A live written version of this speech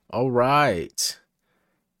All right.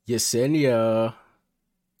 Yesenia,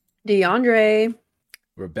 DeAndre,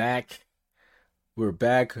 we're back. We're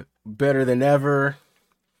back better than ever.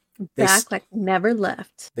 They back like never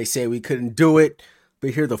left. they say we couldn't do it, but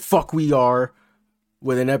here the fuck we are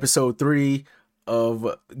with an episode 3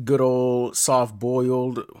 of good old soft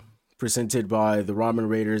boiled presented by the Ramen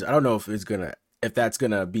Raiders. I don't know if that's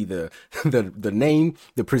gonna be the the name,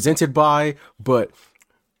 the presented by, but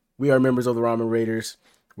we are members of the Ramen Raiders.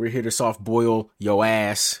 We're here to soft boil yo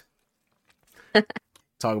ass.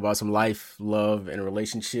 Talk about some life, love, and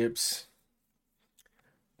relationships.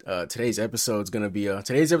 Today's episode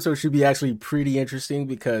should be actually pretty interesting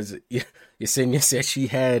because Yesenia said she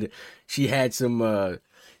had some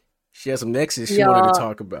nexus she wanted to Y'all,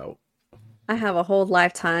 talk about. I have a whole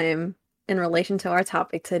lifetime in relation to our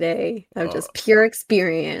topic today of Uh, just pure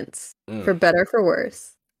experience, mm, for better, for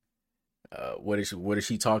worse. what is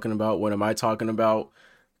she talking about? What am I talking about?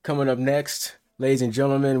 Coming up next, ladies and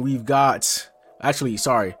gentlemen, we've got actually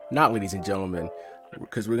sorry, not ladies and gentlemen,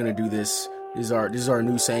 because we're gonna do this. This is our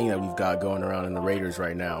new saying that we've got going around in the Raiders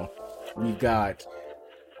right now. We've got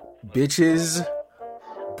bitches,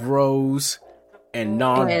 bros, and And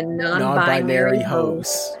non-binary non-binary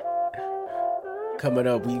hosts. hosts. Coming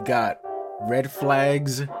up, we got red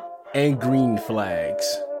flags and green flags.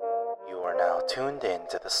 You are now tuned in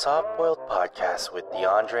to the Soft Boiled Podcast with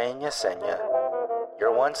DeAndre and Yesenia,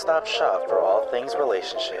 your one-stop shop for all things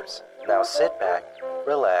relationships. Now sit back,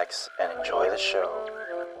 relax, and enjoy the show.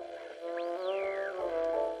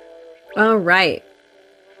 All right,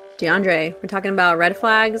 DeAndre, we're talking about red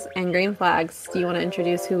flags and green flags. Do you want to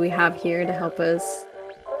introduce who we have here to help us,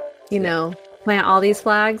 plant all these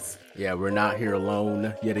flags? Yeah, we're not here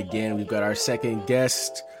alone yet again. We've got our second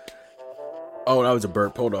guest. Oh, that was a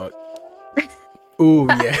burp. Hold on. Ooh,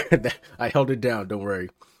 yeah. I held it down. Don't worry.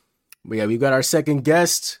 But yeah, we've got our second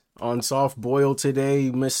guest on Soft Boil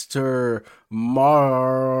today, Mr.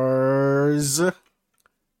 Mars.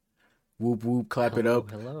 Whoop, whoop, clap it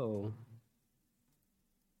up. Hello.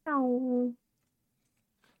 Oh.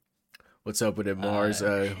 What's up with it, Mars?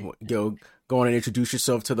 Go on and introduce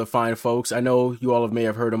yourself to the fine folks. I know you all may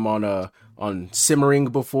have heard him on Simmering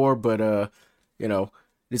before, but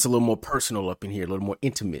it's a little more personal up in here, a little more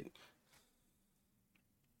intimate.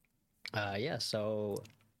 So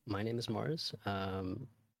my name is Mars. I'm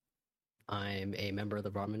a member of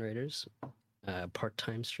the Ramen Raiders,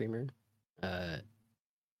 part-time streamer,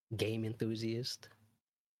 game enthusiast,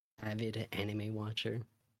 avid anime watcher.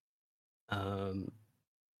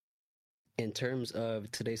 In terms of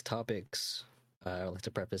today's topics, I'd like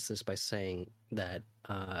to preface this by saying that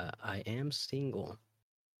I am single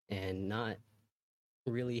and not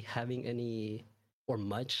really having any or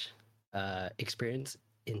much experience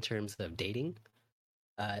in terms of dating.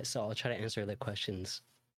 So I'll try to answer the questions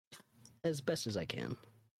as best as I can.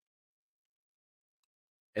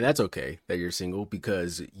 And that's okay that you're single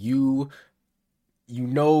because you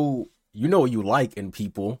know what you like in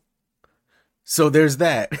people. So there's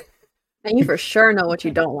that. And you for sure know what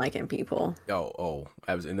you don't like in people.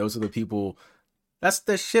 And those are the people. That's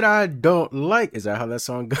the shit I don't like. Is that how that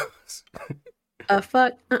song goes?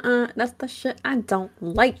 Fuck, that's the shit I don't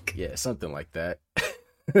like. Yeah, something like that.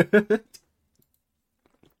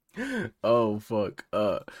 Oh fuck.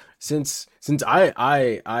 Since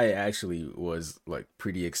I actually was like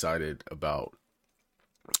pretty excited about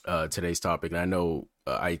today's topic, and I know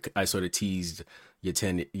I sort of teased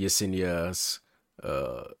Yesenia's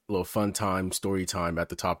little fun time story time at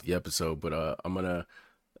the top of the episode, but I'm gonna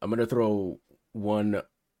throw one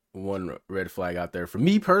red flag out there for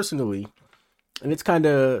me personally, and it's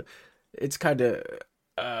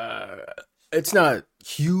not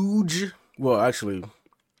huge. Well, actually,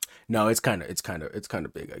 no, it's kind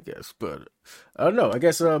of big, I guess. But I don't know. I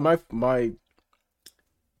guess my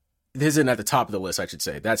this isn't at the top of the list. I should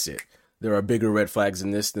say that's it. There are bigger red flags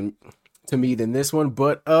in this than to me than this one,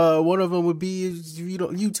 but one of them would be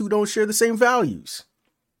you two don't share the same values,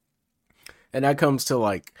 and that comes to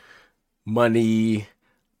like money,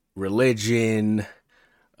 religion,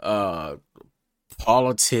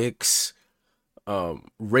 politics,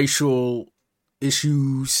 racial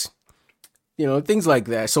issues, things like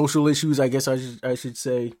that. Social issues, I guess I should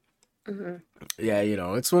say. Mm-hmm. Yeah,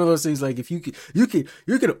 it's one of those things like if you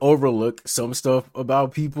can overlook some stuff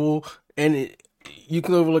about people, and you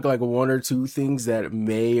can overlook like one or two things that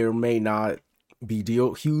may or may not be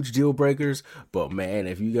huge deal breakers. But man,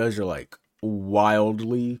 if you guys are like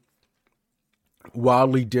wildly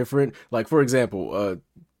different, like for example,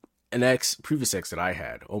 previous ex that I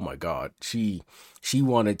had, oh my god, she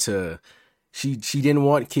wanted to she didn't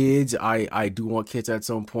want kids. I do want kids at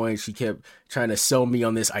some point. She kept trying to sell me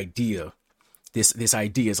on this idea. This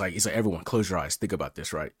idea is like, it's like, everyone close your eyes. Think about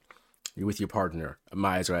this, right? You're with your partner.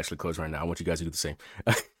 My eyes are actually closed right now. I want you guys to do the same.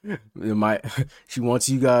 She wants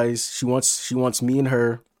you guys. She wants me and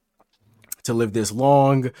her to live this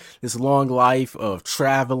long life of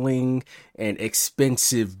traveling and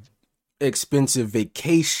expensive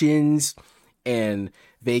vacations and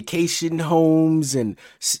vacation homes and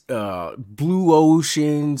blue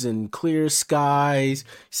oceans and clear skies,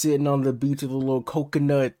 sitting on the beach with a little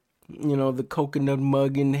coconut, the coconut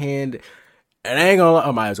mug in hand. And I ain't gonna lie,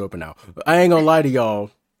 oh, my eyes are open now. I ain't gonna lie to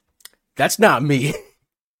y'all. That's not me.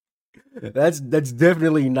 That's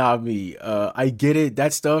definitely not me. I get it.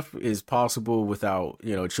 That stuff is possible without,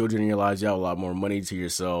 children in your lives. You have a lot more money to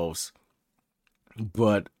yourselves.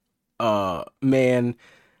 But, man,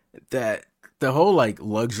 that the whole like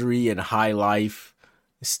luxury and high life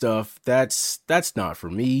stuff, that's not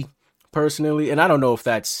for me personally. And I don't know if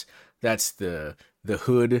that's the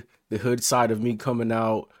hood side of me coming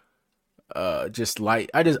out. Just like,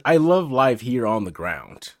 I love life here on the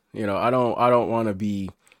ground. I don't want to be,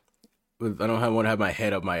 I don't want to have my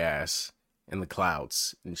head up my ass in the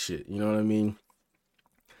clouds and shit. You know what I mean?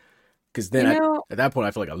 Because then at that point,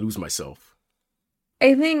 I feel like I lose myself.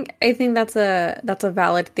 I think that's a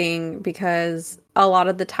valid thing, because a lot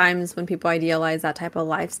of the times when people idealize that type of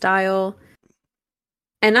lifestyle,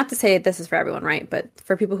 and not to say this is for everyone, right? But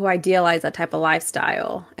for people who idealize that type of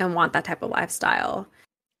lifestyle and want that type of lifestyle,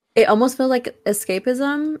 it almost feels like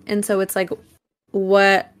escapism. And so it's like,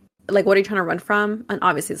 what are you trying to run from? And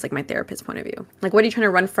obviously it's like my therapist's point of view. Like, what are you trying to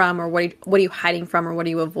run from, or what are you hiding from, or what are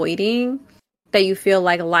you avoiding, that you feel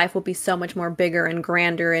like life will be so much more bigger and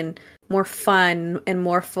grander and more fun and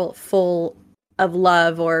more full of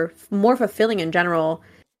love, or more fulfilling in general,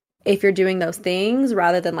 if you're doing those things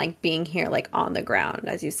rather than like being here like on the ground,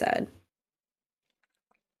 as you said.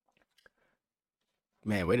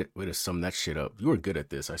 Man, way to sum that shit up. You were good at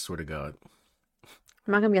this, I swear to God.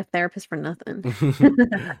 I'm not gonna be a therapist for nothing.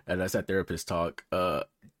 And that's that therapist talk. I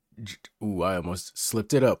almost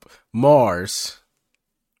slipped it up. Mars.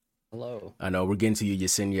 Hello. I know we're getting to you,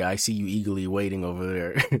 Yesenia. I see you eagerly waiting over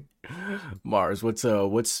there. Mars, what's a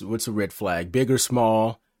red flag? Big or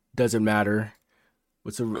small? Doesn't matter.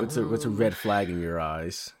 What's a red flag in your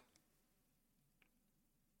eyes?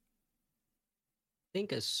 I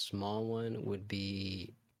think a small one would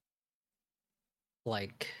be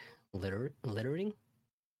like littering.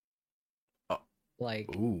 Like,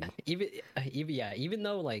 even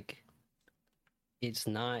though like it's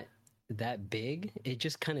not that big, it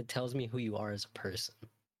just kind of tells me who you are as a person.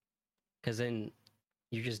 Because then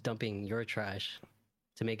you're just dumping your trash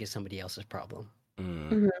to make it somebody else's problem.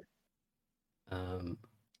 Mm-hmm.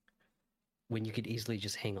 When you could easily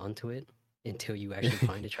just hang on to it until you actually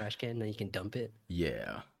find a trash can, then you can dump it.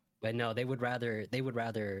 Yeah. But no, they would rather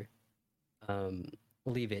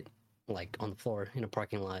leave it like on the floor in a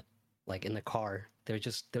parking lot, like in the car. They'll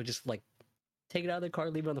just like take it out of the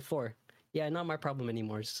car, leave it on the floor. Yeah, not my problem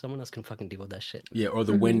anymore. Someone else can fucking deal with that shit. Yeah, or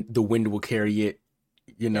the wind will carry it,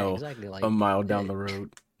 exactly, like, a mile down the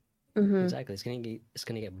road. Mm-hmm. Exactly. It's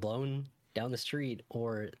gonna get blown down the street,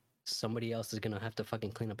 or somebody else is gonna have to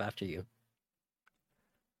fucking clean up after you.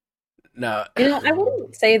 No, I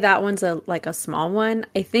wouldn't say that one's a small one.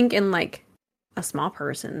 I think in like a small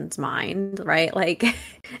person's mind, right? Like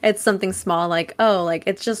it's something small, like, oh, like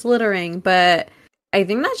it's just littering. But I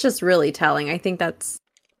think that's just really telling. I think that's,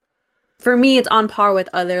 for me, it's on par with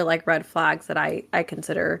other like red flags that I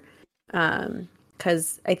consider,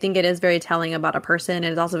 because I think it is very telling about a person.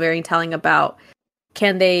 It is also very telling about,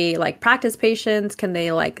 can they like practice patience? Can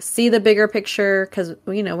they like see the bigger picture? Because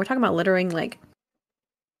we're talking about littering, like,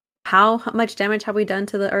 how much damage have we done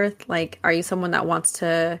to the earth? Like, are you someone that wants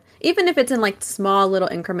to, even if it's in like small little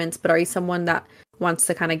increments, but are you someone that wants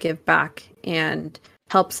to kind of give back and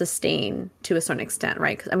help sustain to a certain extent,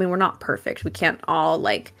 right? Because we're not perfect. We can't all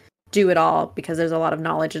like do it all, because there's a lot of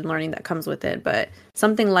knowledge and learning that comes with it. But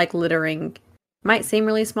something like littering might seem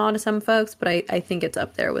really small to some folks, but I think it's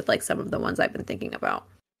up there with like some of the ones I've been thinking about.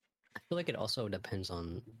 I feel like it also depends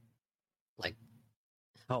on like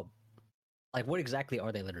how, like, what exactly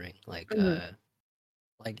are they littering? Like,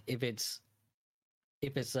 like if it's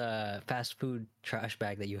a fast food trash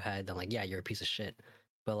bag that you had, then like, yeah, you're a piece of shit.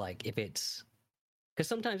 But like, if it's, because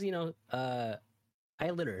sometimes I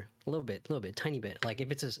litter a little bit, tiny bit. Like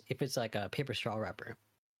if it's like a paper straw wrapper,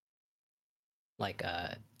 like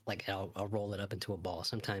I'll roll it up into a ball.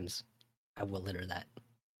 Sometimes I will litter that.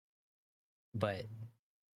 But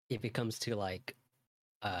if it comes to like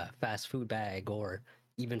a fast food bag, or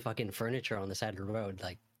even fucking furniture on the side of the road,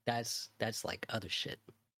 like, that's like other shit.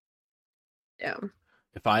 Yeah.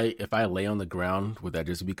 If I lay on the ground, would that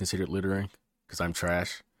just be considered littering? Because I'm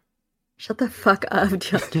trash. Shut the fuck up,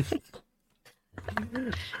 John.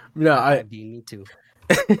 No, Why do you need to?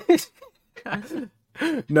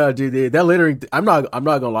 No, dude, that littering. I'm not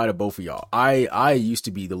gonna lie to both of y'all. I used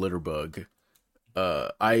to be the litter bug.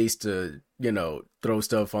 I used to, throw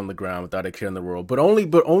stuff on the ground without a care in the world, but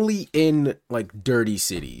only in like dirty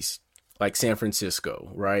cities, like San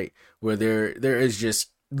Francisco, right, where there is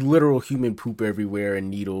just literal human poop everywhere and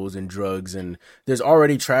needles and drugs and there's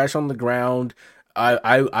already trash on the ground.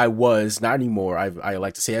 I was not anymore. I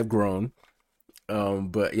like to say I've grown.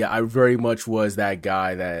 But yeah, I very much was that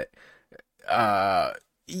guy that,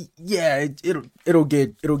 yeah, it'll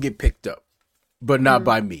get picked up, but not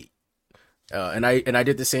by me. And I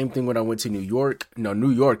did the same thing when I went to New York. No, New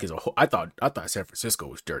York is I thought San Francisco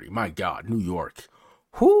was dirty. My God, New York.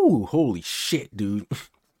 Whoo, holy shit, dude.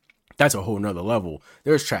 That's a whole nother level.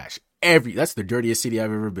 There's trash that's the dirtiest city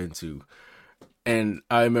I've ever been to. And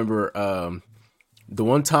I remember, the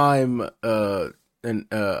one time, I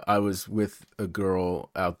was with a girl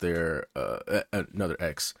out there, another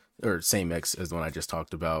ex, or same ex as the one I just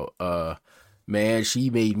talked about. Man, she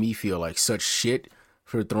made me feel like such shit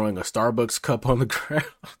for throwing a Starbucks cup on the ground.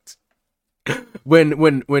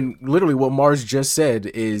 when literally what Mars just said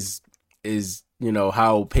is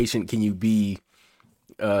how patient can you be,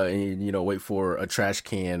 and wait for a trash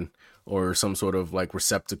can or some sort of like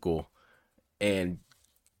receptacle, and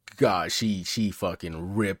God, she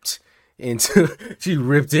fucking ripped into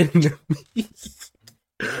me.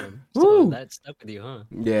 So that stuck with you, huh?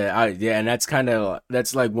 Yeah, and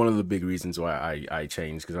that's like one of the big reasons why I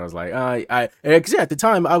changed, because I was like, cause at the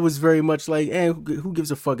time I was very much like, who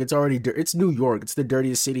gives a fuck? It's already it's New York, it's the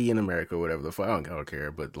dirtiest city in America, whatever the fuck. I don't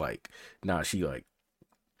care. But like, nah, she like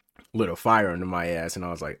lit a fire under my ass, and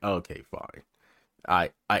I was like, okay, fine.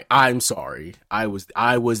 I'm sorry. I was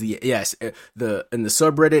the yes. In the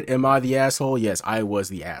subreddit, am I the asshole? Yes, I was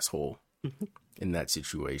the asshole in that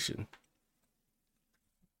situation.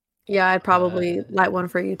 Yeah, I'd probably light one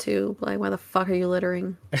for you too. Like, why the fuck are you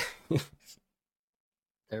littering? That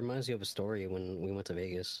reminds me of a story when we went to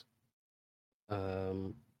Vegas.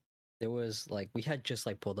 There was like we had just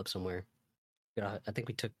like pulled up somewhere. I think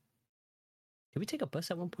we took. Did we take a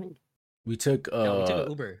bus at one point? We took No, we took an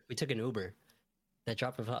Uber. We took an Uber that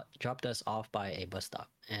dropped us off by a bus stop,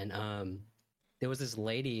 and there was this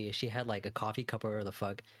lady. She had like a coffee cup or whatever the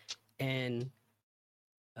fuck, and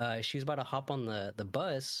she was about to hop on the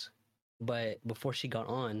bus, but before she got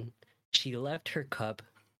on, she left her cup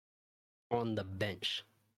on the bench,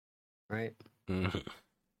 right? Mm-hmm.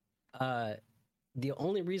 The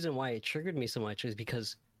only reason why it triggered me so much is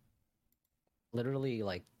because literally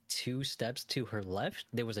like 2 steps to her left,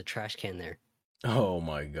 there was a trash can there. Oh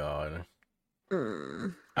my God.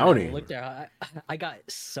 Mm. I don't even looked there. I got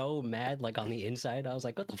so mad, like on the inside. I was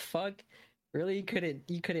like, "What the fuck? Really?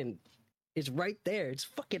 You couldn't. It's right there. It's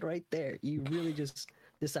fucking right there. You really just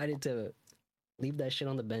decided to leave that shit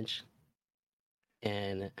on the bench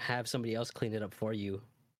and have somebody else clean it up for you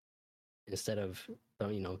instead of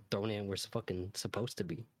throwing it where it's fucking supposed to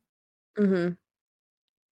be." Mm-hmm.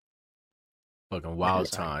 fucking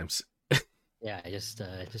wild times. Yeah, I just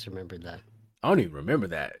remembered that. I don't even remember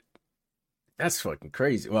that. That's fucking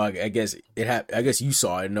crazy. Well, I guess I guess you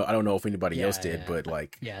saw it. No, I don't know if anybody else did, but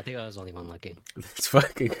like, yeah, I think I was the only one lucky. It's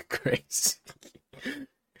fucking crazy.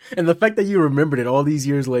 And the fact that you remembered it all these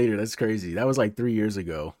years later, that's crazy. That was like 3 years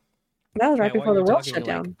ago. That was right before the world shut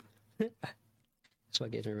down. So I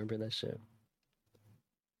get to remember that shit.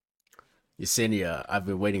 Yesenia, I've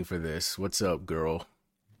been waiting for this. What's up, girl?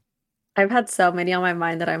 I've had so many on my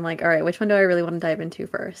mind that I'm like, all right, which one do I really want to dive into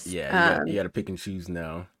first? Yeah, you got to pick and choose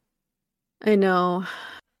now. I know.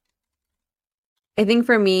 I think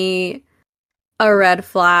for me, a red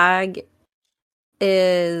flag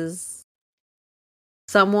is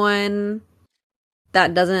someone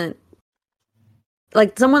that doesn't,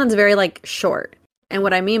 like, someone that's very, like, short. And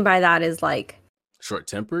what I mean by that is, like...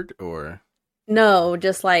 Short-tempered, or...? No,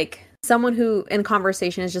 just, like, someone who, in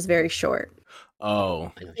conversation, is just very short.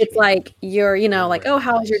 Oh. It's like, you're, like, oh,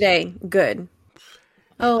 how was your day? Good.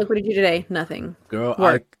 Oh, like, what did you do today? Nothing. Girl,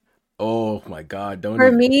 oh my God, don't...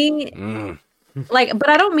 For me... like, but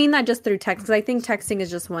I don't mean that just through text, because I think texting is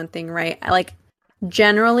just one thing, right? Like,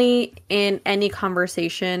 generally, in any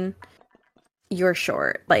conversation, you're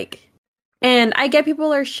short. Like, and I get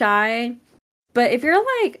people are shy, but if you're,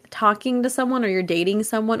 like, talking to someone or you're dating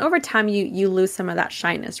someone, over time, you lose some of that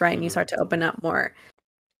shyness, right? And you start to open up more.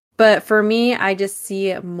 But for me, I just see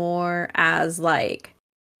it more as, like,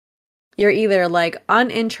 you're either like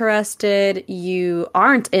uninterested, you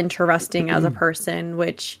aren't interesting as a person,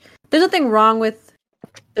 which there's nothing wrong with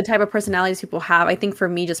the type of personalities people have. I think for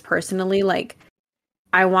me, just personally, like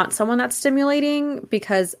I want someone that's stimulating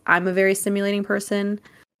because I'm a very stimulating person.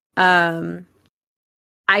 I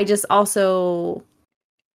just also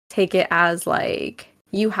take it as like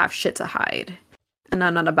you have shit to hide, and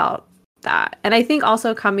I'm not about that. And I think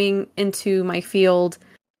also coming into my field,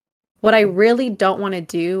 what I really don't want to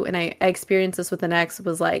do, and I experienced this with an ex,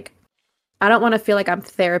 was like, I don't want to feel like I'm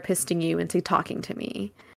therapisting you into talking to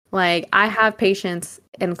me. Like, I have patients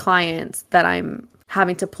and clients that I'm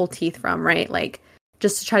having to pull teeth from, right? Like,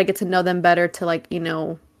 just to try to get to know them better, to like,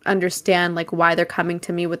 understand like why they're coming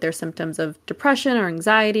to me with their symptoms of depression or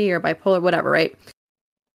anxiety or bipolar, whatever, right?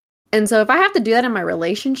 And so if I have to do that in my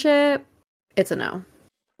relationship, it's a no.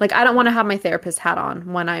 Like, I don't want to have my therapist hat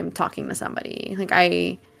on when I'm talking to somebody. Like,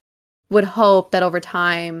 I would hope that over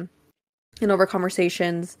time and over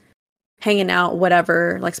conversations, hanging out,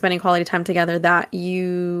 whatever, like spending quality time together, that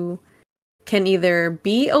you can either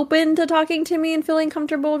be open to talking to me and feeling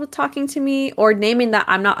comfortable with talking to me, or naming that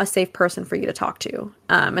I'm not a safe person for you to talk to,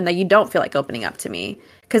 and that you don't feel like opening up to me.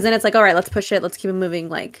 Because then it's like, all right, let's push it. Let's keep it moving.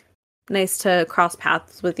 Like, nice to cross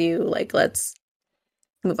paths with you. Like, let's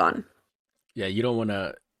move on. Yeah, you don't want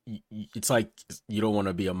to. It's like you don't want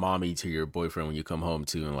to be a mommy to your boyfriend when you come home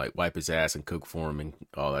too, and like wipe his ass and cook for him and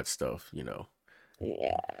all that stuff.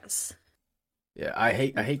 Yes. Yeah, I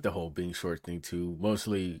hate the whole being short thing too.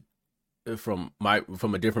 Mostly from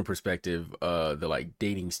a different perspective, the like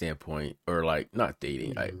dating standpoint, or like not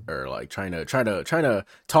dating, or like trying to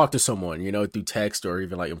talk to someone, through text or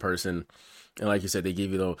even like in person. And like you said, they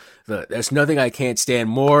give you the there's nothing I can't stand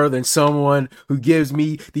more than someone who gives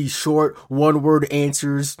me these short one-word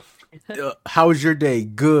answers. How was your day?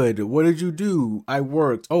 Good. What did you do? I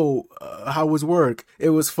worked. Oh, how was work? It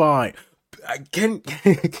was fine. Can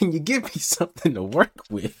you give me something to work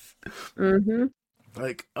with? Mm-hmm.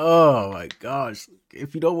 Like, oh my gosh.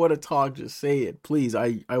 If you don't want to talk, just say it. Please,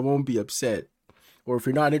 I won't be upset. Or if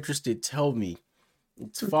you're not interested, tell me.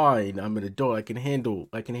 It's fine. I'm an adult. I can handle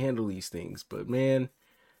these things. But man,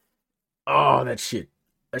 oh, that shit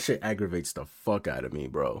aggravates the fuck out of me,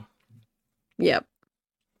 bro. Yep.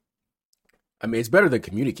 I mean, it's better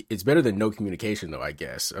than no communication, though, I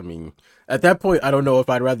guess. I mean, at that point, I don't know if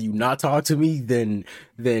I'd rather you not talk to me than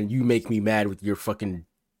you make me mad with your fucking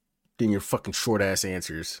short ass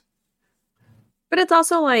answers. But it's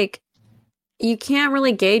also like, you can't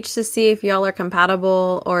really gauge to see if y'all are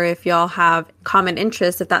compatible or if y'all have common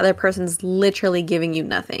interests if that other person's literally giving you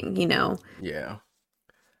nothing, Yeah.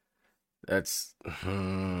 That's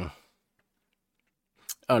oh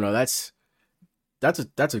no, that's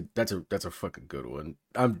a fucking good one.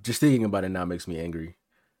 I'm just thinking about it now makes me angry.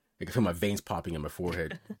 I can feel my veins popping in my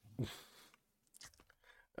forehead.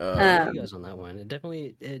 I feel you guys on that one. It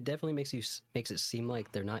definitely makes it seem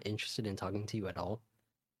like they're not interested in talking to you at all.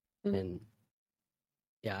 Mm-hmm. And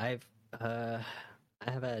yeah, I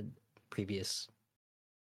have had previous,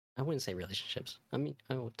 I wouldn't say relationships. I mean,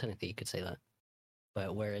 technically you could say that,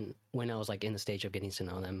 but when I was like in the stage of getting to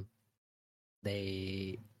know them,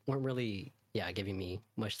 they weren't really giving me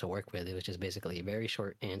much to work with. It was just basically very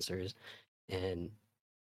short answers, and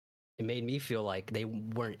it made me feel like they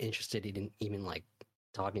weren't interested in even like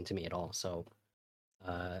talking to me at all. So,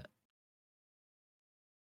 kind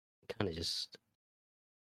of just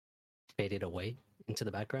faded away into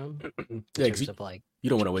the background. In terms of like, you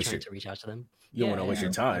don't want to waste to reach out to them. You don't want to waste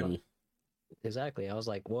your time. Exactly. I was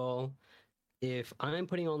like, well, if I'm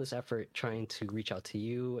putting all this effort trying to reach out to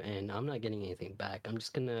you and I'm not getting anything back, I'm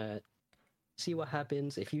just gonna see what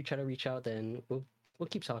happens. If you try to reach out, then we'll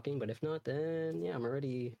keep talking. But if not, then I'm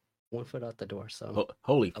already 1 foot out the door. So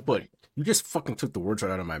holy foot! You just fucking took the words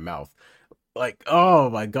right out of my mouth. Like, oh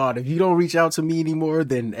my god! If you don't reach out to me anymore,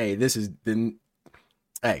 then hey,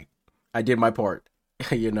 I did my part.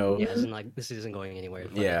 Yeah, as in like this isn't going anywhere.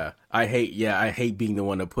 Yeah, I hate being the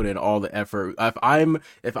one to put in all the effort. If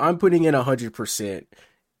I'm putting in 100%,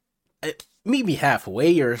 meet me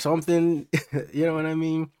halfway or something. You know what I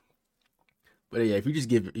mean? But yeah, if you just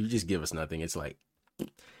give us nothing, it's like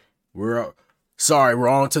we're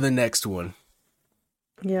on to the next one.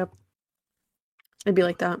 Yep, it'd be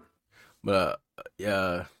like that. But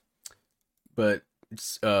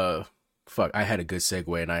fuck, I had a good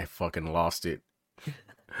segue and I fucking lost it.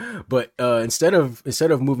 But instead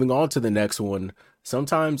of moving on to the next one,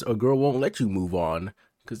 sometimes a girl won't let you move on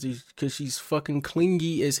because she's fucking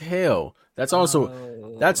clingy as hell. That's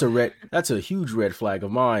also that's a huge red flag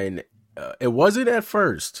of mine. It wasn't at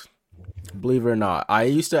first, believe it or not. I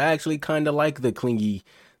used to actually kind of like the clingy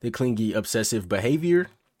obsessive behavior.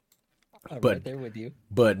 I'm But right there with you.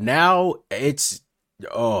 but now it's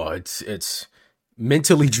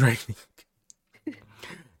mentally draining.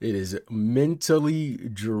 It is mentally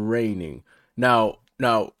draining. Now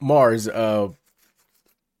Mars, I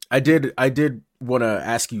did want to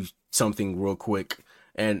ask you something real quick,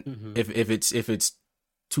 and Mhm. if it's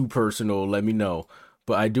too personal, let me know.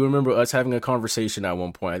 But I do remember us having a conversation at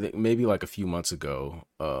one point. I think maybe like a few months ago.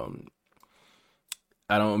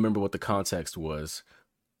 I don't remember what the context was,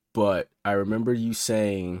 but I remember you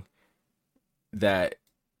saying that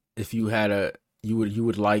if you had you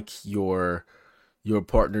would like your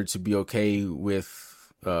partner to be okay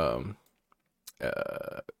with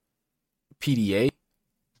PDA.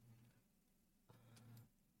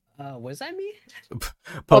 Was that me?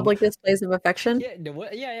 Public displays of affection.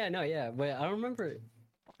 Yeah, no, yeah, but I don't remember.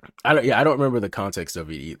 I don't remember the context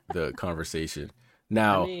of it, the conversation.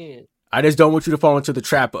 Now, I mean, I just don't want you to fall into the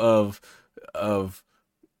trap of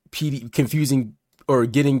confusing or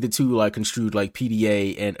getting the two like construed like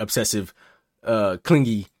PDA and obsessive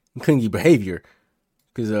clingy behavior,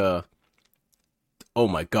 because oh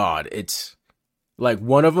my god, it's like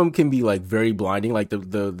one of them can be like very blinding, like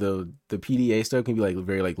the PDA stuff can be like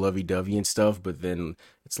very like lovey-dovey and stuff, but then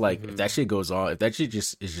it's like if that shit goes on, if that shit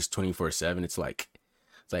just is just 24/7, it's like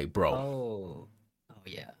bro, oh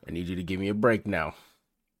yeah. I need you to give me a break now.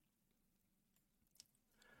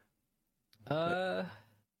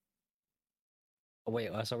 Wait,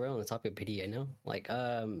 so we're on the topic of PDA now? Like,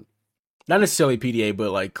 Not necessarily PDA,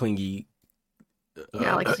 but like clingy,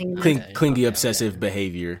 Yeah, like clingy. clingy Okay, obsessive okay.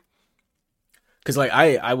 behavior. Because like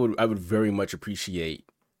I would very much appreciate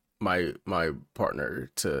my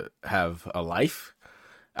partner to have a life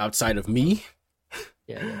outside of me.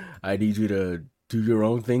 Yeah. I need you to do your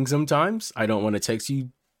own thing sometimes. I don't want to text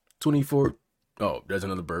you 24. Oh, there's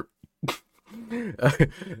another burp.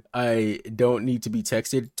 I don't need to be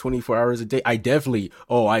texted 24 hours a day. I definitely,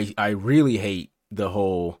 I really hate the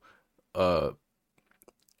whole you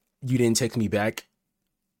didn't text me back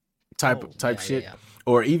type shit. Yeah.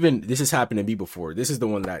 Or even, this has happened to me before. This is the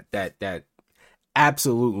one that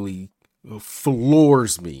absolutely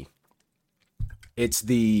floors me. It's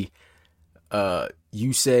the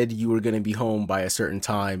you said you were going to be home by a certain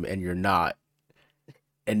time and you're not,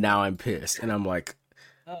 and now I'm pissed, and I'm like,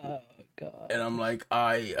 Oh god. and I'm like,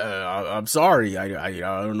 I'm sorry, I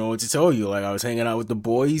don't know what to tell you. Like, I was hanging out with the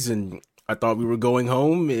boys and I thought we were going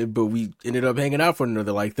home, but we ended up hanging out for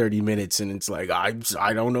another like 30 minutes, and it's like I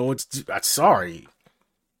don't know what to do. I'm sorry.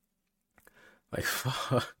 Like,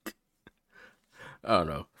 fuck. I don't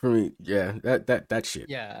know. For me, yeah, that shit.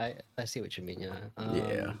 Yeah, I see what you mean. Yeah.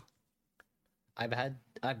 Yeah.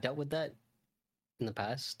 I've dealt with that in the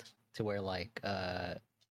past, to where like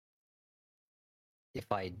if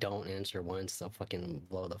I don't answer once, they'll fucking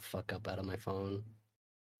blow the fuck up out of my phone.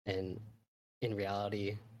 And in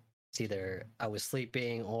reality, it's either I was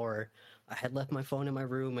sleeping or I had left my phone in my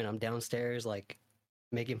room and I'm downstairs like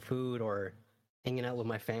making food or hanging out with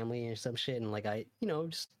my family or some shit, and like I,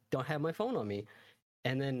 just don't have my phone on me.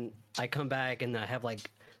 And then I come back and I have like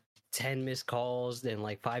 10 missed calls and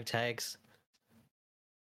like 5 texts.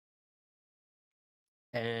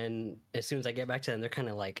 And as soon as I get back to them, they're kind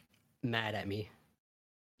of like mad at me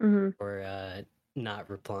for not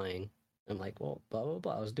replying. I'm like, well, blah blah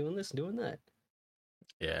blah. I was doing this, doing that.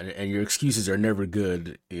 Yeah, and your excuses are never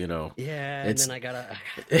good, Yeah, It's- and then I gotta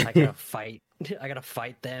fight. I gotta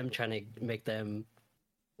fight them, trying to make them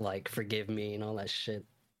like forgive me and all that shit.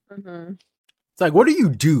 It's like, what do you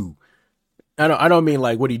do? I don't mean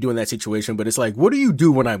like what do you do in that situation, but it's like, what do you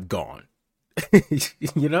do when I'm gone?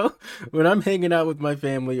 When I'm hanging out with my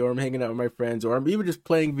family, or I'm hanging out with my friends, or I'm even just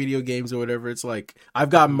playing video games or whatever, it's like I've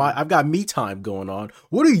got me time going on.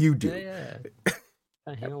 What do you do? Yeah.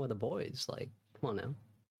 I hang out with the boys. Like, come on now.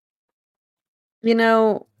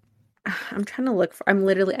 I'm trying to look for. I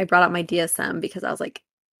brought out my DSM because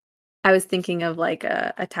I was thinking of like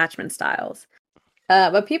attachment styles.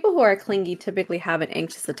 But people who are clingy typically have an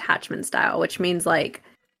anxious attachment style, which means like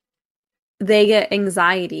they get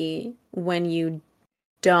anxiety when you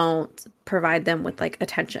don't provide them with like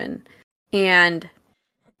attention. And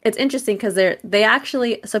it's interesting because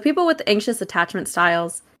so people with anxious attachment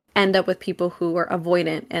styles end up with people who are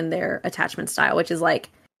avoidant in their attachment style, which is like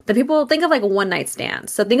the people, think of like a one night stand.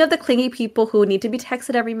 So think of the clingy people who need to be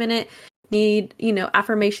texted every minute, need,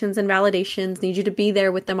 affirmations and validations, need you to be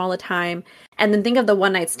there with them all the time. And then think of the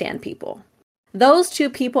one night stand people. Those two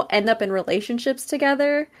people end up in relationships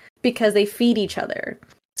together because they feed each other.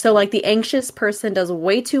 So like the anxious person does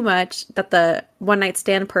way too much that the one night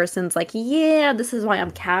stand person's like, yeah, this is why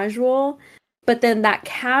I'm casual. But then that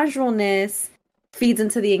casualness feeds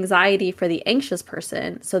into the anxiety for the anxious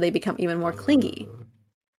person, so they become even more clingy.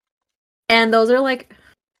 And those are like,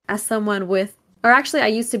 as someone with, or actually I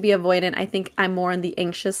used to be avoidant. I think I'm more in the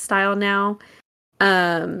anxious style now.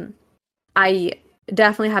 I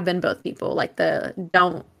definitely have been both people. Like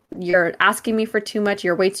you're asking me for too much,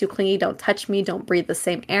 you're way too clingy, don't touch me, don't breathe the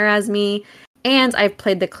same air as me. And I've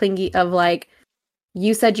played the clingy of like,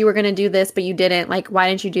 you said you were going to do this, but you didn't. Like, why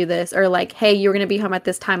didn't you do this? Or like, hey, you were going to be home at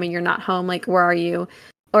this time and you're not home. Like, where are you?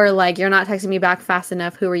 Or like, you're not texting me back fast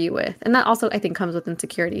enough. Who are you with? And that also, I think, comes with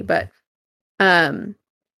insecurity. But I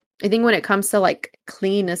think when it comes to like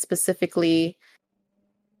cleanness specifically,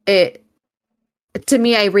 to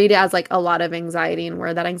me, I read it as like a lot of anxiety and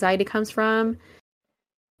where that anxiety comes from.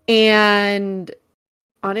 And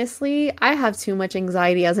honestly, I have too much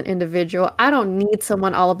anxiety as an individual. I don't need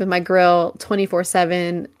someone all up in my grill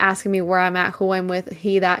 24/7 asking me where I'm at, who I'm with,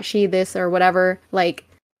 he, that, she, this, or whatever. Like,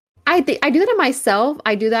 I do that in myself.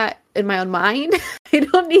 I do that in my own mind. I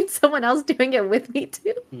don't need someone else doing it with me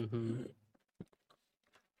too. Mm-hmm.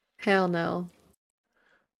 Hell no.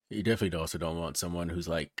 You definitely also don't want someone who's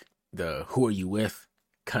like the "who are you with"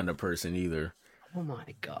 kind of person either. Oh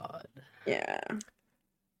my god. Yeah.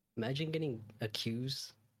 Imagine getting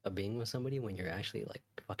accused of being with somebody when you're actually like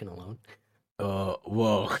fucking alone.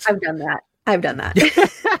 Whoa. I've done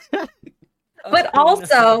that. But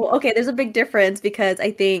also, okay, there's a big difference because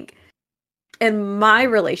I think in my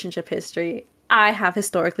relationship history, I have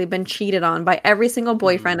historically been cheated on by every single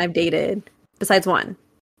boyfriend I've dated, besides one.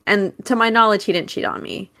 And to my knowledge, he didn't cheat on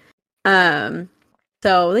me.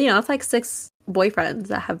 So, it's like 6 boyfriends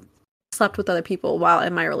that have slept with other people while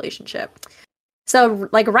in my relationship. So,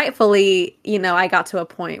 like, rightfully, I got to a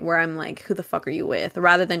point where I'm like, who the fuck are you with?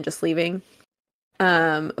 Rather than just leaving.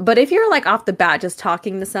 But if you're like off the bat just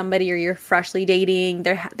talking to somebody or you're freshly dating,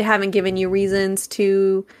 they haven't given you reasons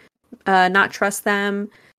to not trust them,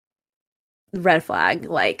 red flag.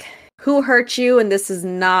 Like, who hurt you? And this is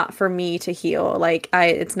not for me to heal. Like,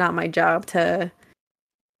 it's not my job to,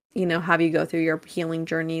 have you go through your healing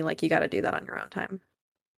journey. Like, you got to do that on your own time.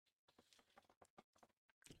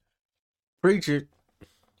 Preach it.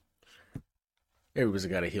 Everybody's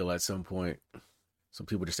got to heal at some point. Some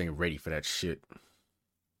people just ain't ready for that shit.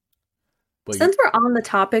 But since we're on the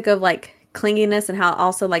topic of like clinginess and how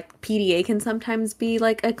also like PDA can sometimes be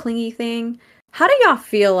like a clingy thing, how do y'all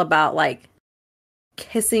feel about like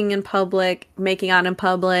kissing in public, making out in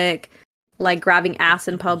public, like grabbing ass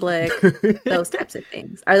in public, those types of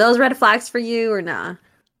things? Are those red flags for you or nah?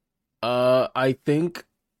 I think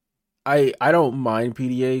I don't mind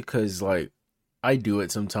PDA because like I do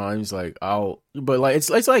it sometimes. Like but like it's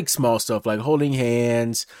like small stuff like holding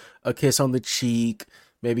hands, a kiss on the cheek,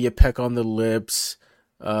 maybe a peck on the lips.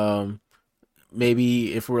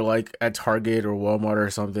 Maybe if we're like at Target or Walmart or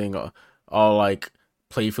something, I'll like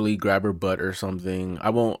playfully grab her butt or something. I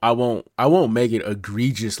won't make it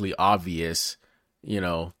egregiously obvious,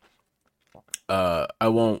 I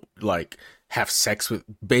won't like have sex with,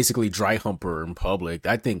 basically dry hump her in public.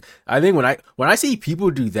 I think when I see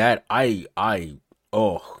people do that, I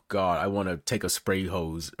oh god, I want to take a spray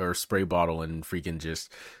hose or spray bottle and freaking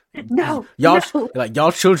just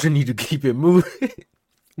y'all children need to keep it moving.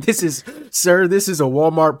 This is a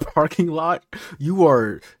Walmart parking lot. You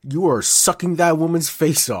are sucking that woman's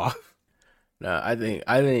face off. Nah, I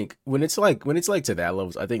think when it's like to that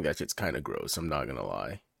levels, I think that shit's kind of gross. I'm not gonna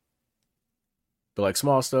lie. But like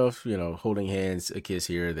small stuff, holding hands, a kiss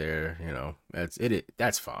here or there, that's it.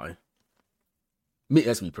 That's fine.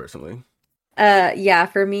 That's me personally. Yeah,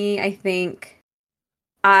 for me, I think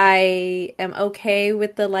I am okay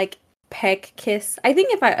with the like peck kiss. I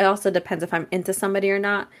think it also depends if I'm into somebody or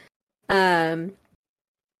not.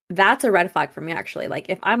 That's a red flag for me actually. Like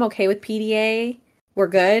if I'm okay with PDA, we're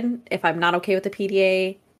good. If I'm not okay with the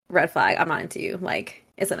PDA, red flag. I'm not into you. Like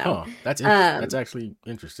it's a no. Oh, that's actually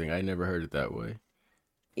interesting. I never heard it that way.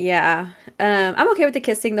 Yeah. I'm okay with the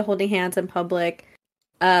kissing, the holding hands in public.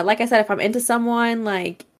 Like I said, if I'm into someone,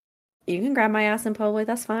 like you can grab my ass in public,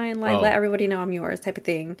 that's fine. Like let everybody know I'm yours type of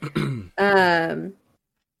thing.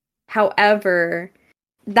 However,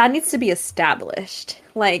 that needs to be established.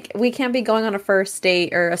 Like we can't be going on a first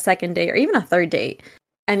date or a second date or even a third date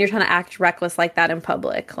and you're trying to act reckless like that in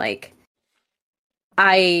public. Like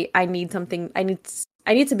I need something, I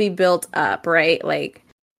need to be built up, right? Like,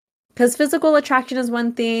 because physical attraction is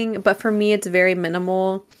one thing, but for me, it's very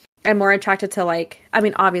minimal. I'm more attracted to like, I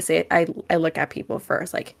mean, obviously, I look at people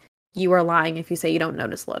first. Like, you are lying if you say you don't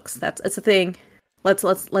notice looks. It's a thing.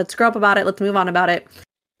 Let's grow up about it. Let's move on about it.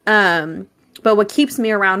 But what keeps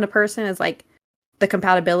me around a person is like the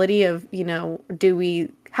compatibility of, do we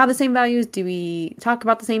have the same values? Do we talk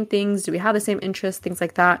about the same things? Do we have the same interests? Things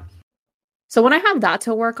like that. So when I have that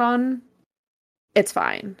to work on, it's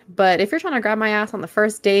fine. But if you're trying to grab my ass on the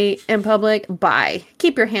first date in public, bye.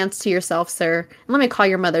 Keep your hands to yourself, sir. And let me call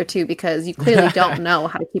your mother too, because you clearly don't know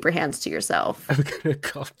how to keep your hands to yourself. I'm gonna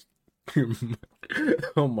call your mother.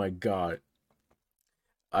 Oh my god.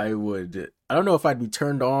 I don't know if I'd be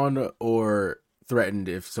turned on or threatened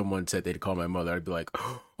if someone said they'd call my mother. I'd be like,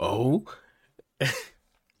 oh?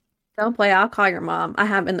 Don't play. I'll call your mom. I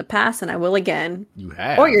have in the past and I will again. You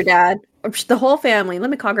have? Or your dad. Or the whole family. Let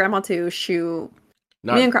me call grandma too. Shoot.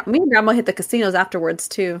 Me and grandma hit the casinos afterwards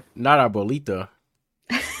too. Not abuelita.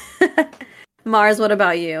 Mars, what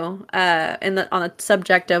about you? On the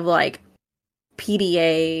subject of like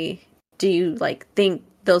PDA, do you like think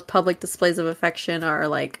those public displays of affection are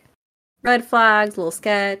like red flags, a little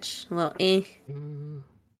sketch, a little eh?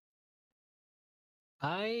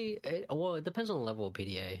 Well, it depends on the level of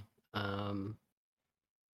PDA. I'm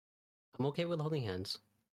okay with holding hands,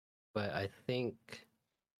 but I think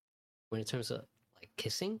when in terms of like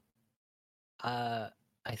kissing, I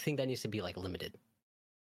think that needs to be like limited.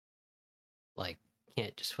 Like,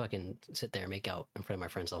 can't just fucking sit there and make out in front of my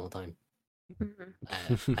friends the whole time.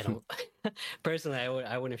 Mm-hmm. I don't personally.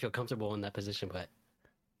 I wouldn't feel comfortable in that position, but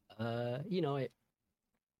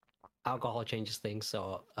alcohol changes things,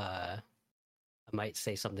 so I might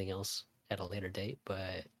say something else at a later date,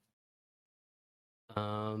 but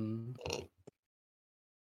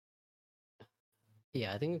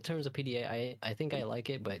yeah, I think in terms of PDA, I think I like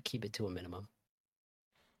it, but keep it to a minimum.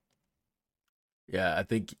 Yeah, I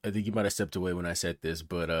think you might have stepped away when I said this,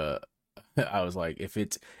 but I was like, if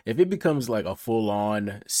it becomes like a full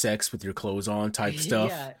on sex with your clothes on type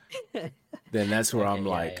stuff, then that's where I'm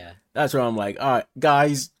that's where I'm like, all right,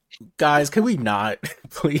 guys, can we not,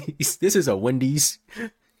 please? This is a Wendy's,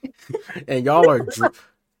 and y'all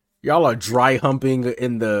are dry humping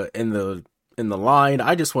in the line.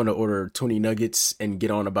 I just want to order 20 nuggets and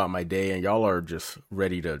get on about my day, and y'all are just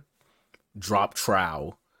ready to drop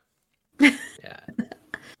trowel. Yeah.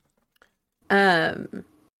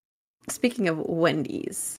 Speaking of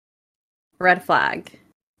Wendy's, red flag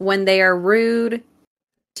when they are rude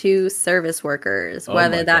to service workers,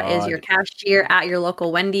 whether that is your cashier at your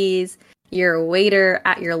local Wendy's, your waiter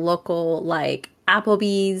at your local like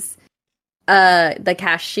Applebee's, the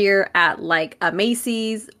cashier at like a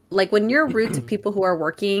Macy's. Like when you're rude to people who are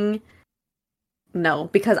working, no,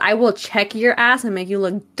 because I will check your ass and make you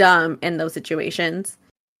look dumb in those situations.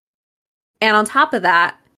 And on top of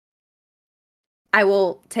that, I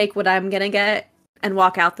will take what I'm going to get and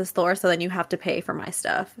walk out the store, so then you have to pay for my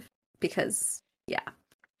stuff. Because, yeah.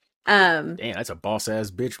 Damn, that's a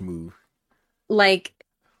boss-ass bitch move. Like,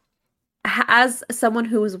 as someone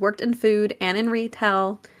who has worked in food and in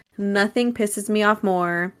retail, nothing pisses me off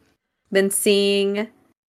more than seeing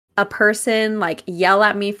a person, like, yell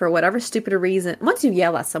at me for whatever stupid reason. Once you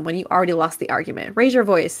yell at someone, you already lost the argument. Raise your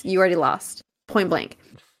voice. You already lost. Point blank.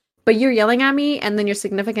 But you're yelling at me, and then your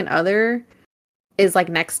significant other is like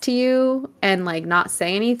next to you and like not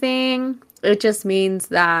say anything. It just means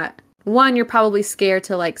that one, you're probably scared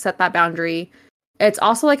to like set that boundary. It's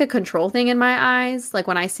also like a control thing in my eyes. Like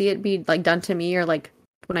when I see it be like done to me, or like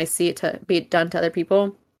when I see it to be done to other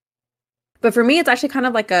people. But for me, it's actually kind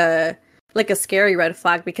of like a scary red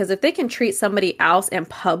flag, because if they can treat somebody else in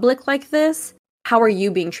public like this, how are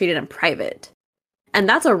you being treated in private? And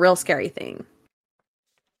that's a real scary thing.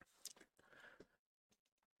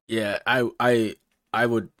 Yeah, I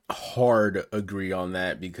would hard agree on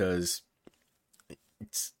that, because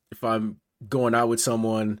if I'm going out with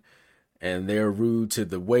someone and they're rude to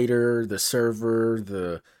the waiter, the server,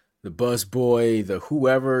 the bus boy, the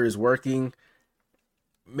whoever is working,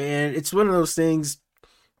 man, it's one of those things.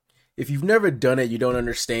 If you've never done it, you don't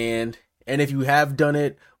understand. And if you have done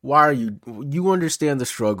it, you understand the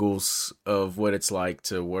struggles of what it's like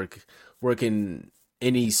to work in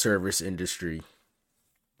any service industry.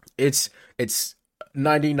 It's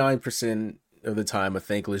 99% of the time a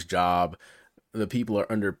thankless job. The people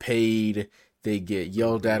are underpaid. They get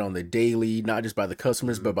yelled at on the daily, not just by the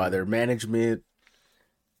customers, but by their management.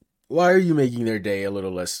 Why are you making their day a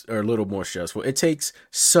little less or a little more stressful? It takes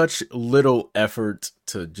such little effort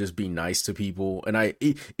to just be nice to people. And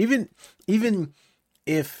even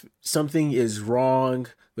if something is wrong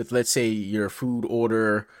with, let's say, your food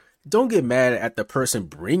order, don't get mad at the person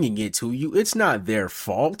bringing it to you. It's not their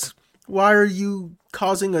fault. Why are you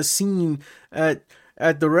causing a scene at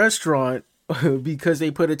the restaurant because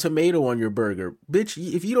they put a tomato on your burger? Bitch,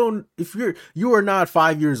 if you are not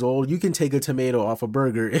 5 years old, you can take a tomato off a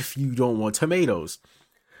burger if you don't want tomatoes.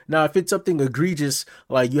 Now, if it's something egregious,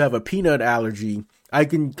 like you have a peanut allergy, I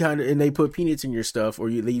can kind of, and they put peanuts in your stuff, or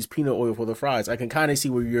they use peanut oil for the fries. I can kind of see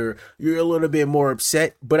where you're a little bit more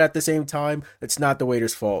upset, but at the same time, it's not the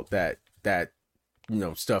waiter's fault that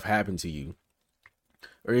stuff happened to you.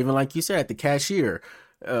 Or even like you said, at the cashier,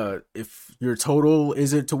 if your total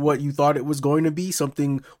isn't to what you thought it was going to be,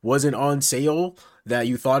 something wasn't on sale that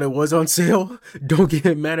you thought it was on sale, don't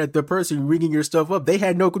get mad at the person ringing your stuff up. They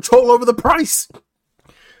had no control over the price.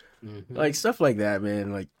 Mm-hmm. Like stuff like that,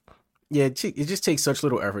 man. Like, yeah, it just takes such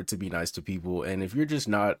little effort to be nice to people. And if you're just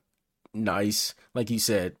not nice, like you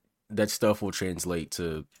said, that stuff will translate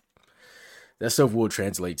to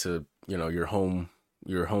your home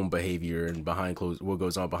behavior and what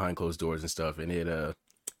goes on behind closed doors and stuff. And it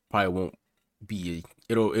probably won't be,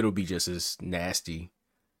 it'll be just as nasty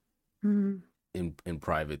in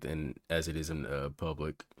private than as it is in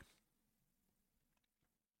public.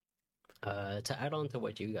 To add on to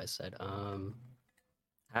what you guys said,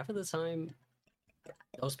 half of the time,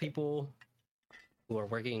 those people who are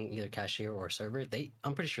working either cashier or server,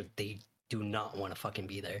 I'm pretty sure they do not want to fucking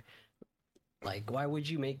be there. Like, why would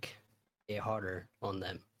you make it harder on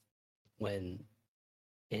them when,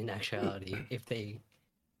 in actuality, if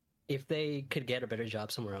they could get a better job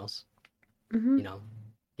somewhere else,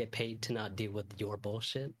 get paid to not deal with your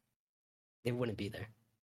bullshit, they wouldn't be there.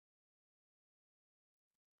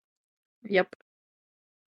 Yep.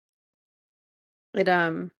 It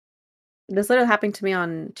this literally happened to me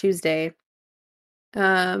on Tuesday.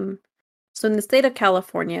 So in the state of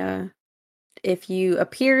California, if you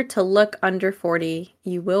appear to look under 40,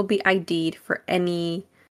 you will be ID'd for any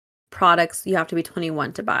products you have to be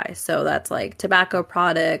 21 to buy. So that's like tobacco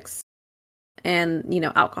products and,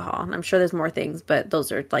 alcohol. And I'm sure there's more things, but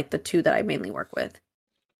those are like the two that I mainly work with.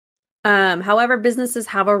 However, businesses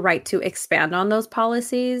have a right to expand on those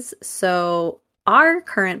policies. So our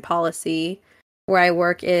current policy where I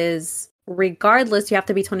work is regardless, you have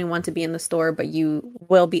to be 21 to be in the store, but you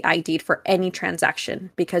will be ID'd for any transaction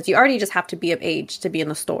because you already just have to be of age to be in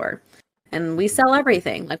the store. And we sell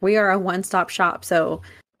everything. Like, we are a one-stop shop. So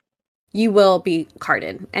you will be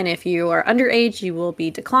carded. And if you are underage, you will be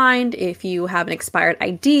declined. If you have an expired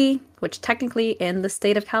ID, which technically in the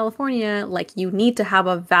state of California, like, you need to have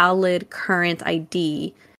a valid current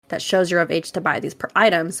ID that shows you're of age to buy these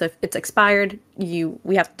items. So if it's expired,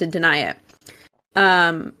 we have to deny it.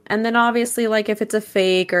 And then obviously, like, if it's a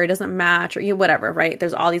fake or it doesn't match or whatever, right?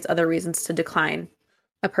 There's all these other reasons to decline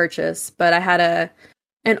a purchase. But I had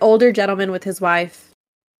an older gentleman with his wife,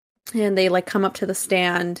 and they like come up to the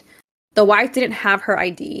stand. The wife didn't have her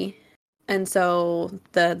ID, and so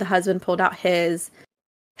the husband pulled out his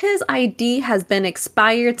ID has been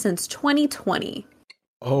expired since 2020.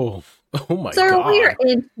 Oh my God. So we're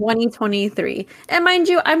in 2023. And mind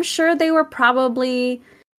you, I'm sure they were probably,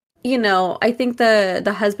 I think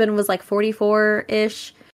the husband was like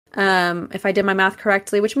 44-ish, if I did my math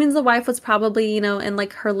correctly, which means the wife was probably, in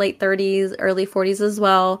like her late 30s, early 40s as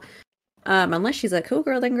well. Unless she's a cool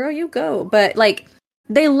girl, then girl, you go. But like,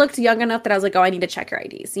 they looked young enough that I was like, oh, I need to check your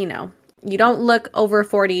IDs. You don't look over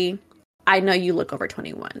 40. I know you look over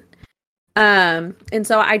 21. And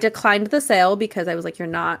so I declined the sale because I was like,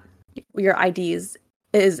 your ID is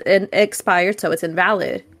expired, so it's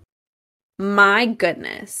invalid. My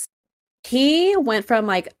goodness. He went from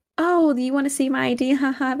like, oh, do you want to see my ID?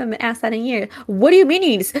 Haha, I haven't been asked that in years. What do you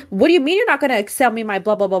mean you're not going to sell me my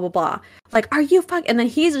blah, blah, blah, blah, blah? Like, are you fuck? And then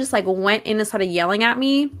he's just like went in and started yelling at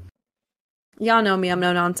me. Y'all know me, I'm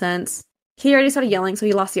no nonsense. He already started yelling, so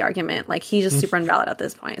he lost the argument. Like, he's just super invalid at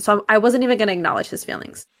this point. So I wasn't even going to acknowledge his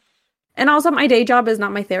feelings. And also, my day job is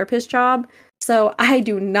not my therapist job, so I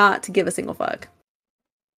do not give a single fuck.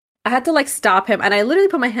 I had to, like, stop him, and I literally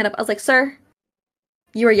put my hand up. I was like, sir,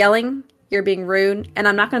 you are yelling, you're being rude, and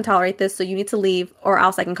I'm not going to tolerate this, so you need to leave, or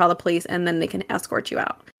else I can call the police, and then they can escort you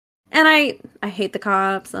out. And I hate the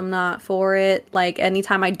cops. I'm not for it. Like,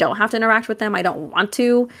 anytime I don't have to interact with them, I don't want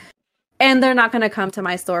to. And they're not going to come to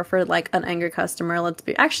my store for, like, an angry customer.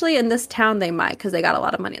 Actually, in this town, they might, because they got a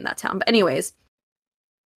lot of money in that town. But anyways,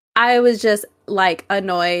 I was just, like,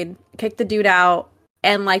 annoyed, kicked the dude out.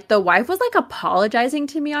 And, like, the wife was, like, apologizing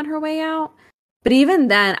to me on her way out. But even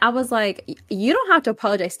then, I was like, you don't have to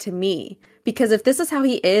apologize to me. Because if this is how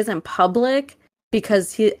he is in public,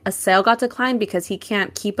 because a sale got declined because he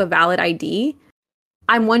can't keep a valid ID,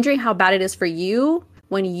 I'm wondering how bad it is for you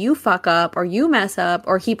when you fuck up or you mess up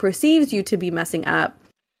or he perceives you to be messing up,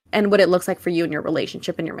 and what it looks like for you in your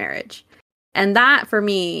relationship and your marriage. And that, for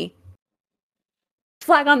me,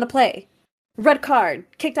 flag on the play. Red card.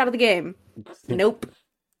 Kicked out of the game. Nope.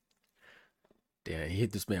 Damn, he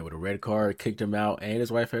hit this man with a red card, kicked him out, and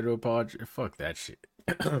his wife had to apologize. Fuck that shit.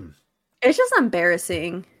 It's just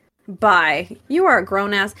embarrassing. Bye. You are a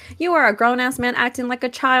grown ass. You are a grown ass man acting like a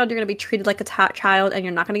child. You're gonna be treated like a child, and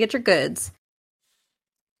you're not gonna get your goods.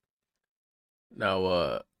 Now,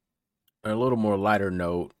 on a little more lighter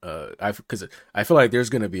note, because I feel like there's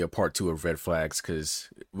gonna be a part two of red flags, because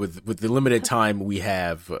with the limited time we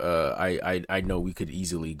have, I know we could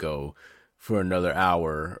easily go for another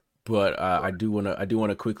hour. But I do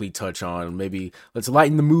wanna quickly touch on, maybe let's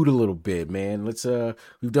lighten the mood a little bit, man.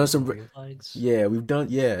 We've done some Green flags. yeah,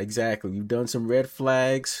 exactly. We've done some red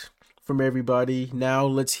flags from everybody. Now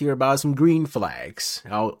let's hear about some green flags.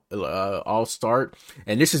 I'll start,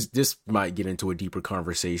 and this might get into a deeper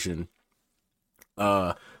conversation.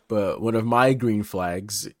 But one of my green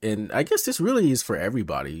flags, and I guess this really is for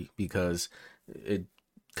everybody, because it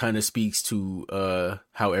kind of speaks to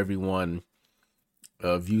how everyone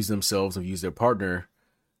views themselves and views their partner.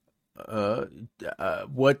 We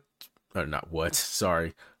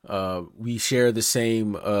share the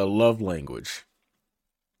same love language.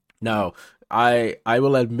 Now, I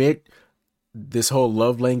will admit, this whole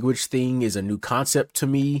love language thing is a new concept to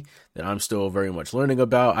me that I'm still very much learning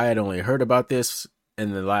about. I had only heard about this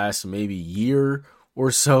in the last maybe year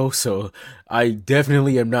or so I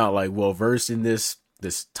definitely am not like well versed in this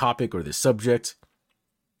topic or this subject.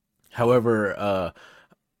 However,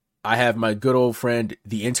 I have my good old friend,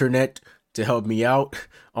 the internet, to help me out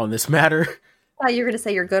on this matter. I thought you were gonna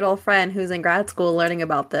say your good old friend who's in grad school learning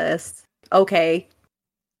about this. Okay,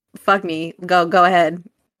 fuck me. Go ahead.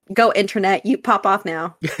 Go internet. You pop off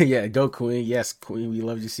now. Yeah, go Queen. Yes, Queen. We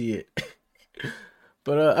love to see it.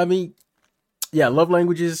 But I mean, yeah, love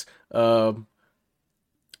languages are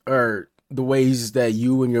the ways that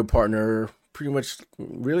you and your partner pretty much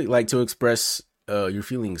really like to express your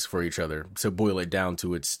feelings for each other. To boil it down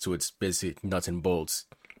to its basic nuts and bolts.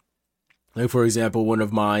 Like, for example, one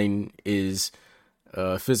of mine is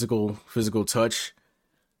physical touch.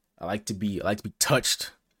 I like to be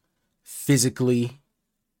touched physically,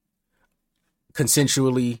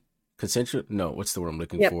 consensually. No, what's the word I'm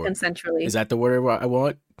looking for? Consensually. Is that the word I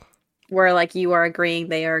want? Where like you are agreeing,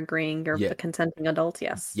 they are agreeing, you're the consenting adults.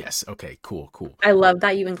 Yes. Okay, cool. I love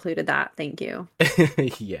that you included that. Thank you.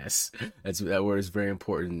 Yes, that word is very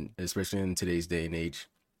important, especially in today's day and age.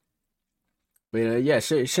 But yeah,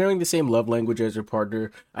 sharing the same love language as your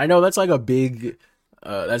partner. I know that's like a big,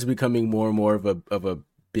 that's becoming more and more of a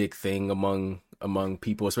big thing among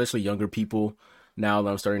people, especially younger people. Now that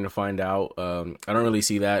I'm starting to find out, I don't really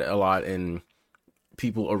see that a lot in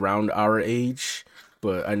people around our age.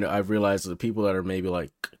 But I know I've realized the people that are maybe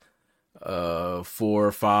like 4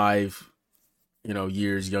 or 5,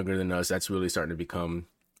 years younger than us, that's really starting to become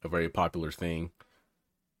a very popular thing.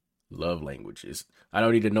 Love languages. I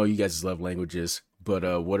don't need to know you guys' love languages,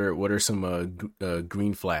 but what are some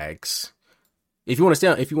green flags? If you want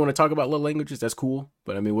to talk about love languages, that's cool.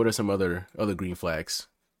 But I mean, what are some other green flags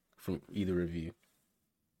from either of you?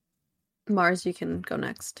 Mars, you can go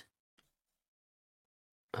next.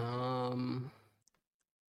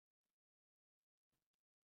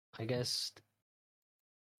 I guess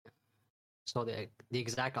so. The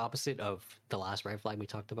exact opposite of the last red flag we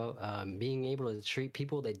talked about, being able to treat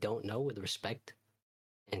people they don't know with respect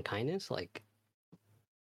and kindness. Like,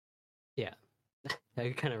 yeah, I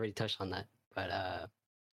kind of already touched on that, but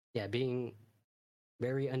yeah, being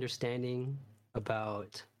very understanding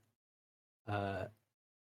about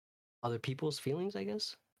other people's feelings. I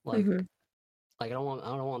guess, like, like I don't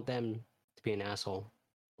want them to be an asshole.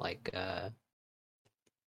 Like,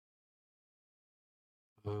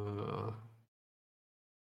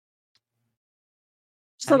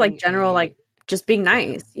 so like general, like just being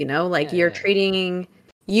nice, you're treating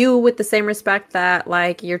you with the same respect that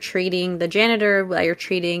like you're treating the janitor, that you're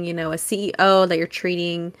treating, a CEO, that you're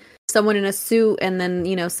treating someone in a suit, and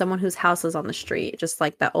then, someone whose house is on the street, just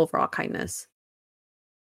like that overall kindness.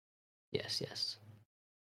 Yes.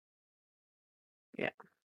 Yeah.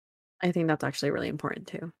 I think that's actually really important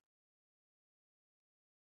too.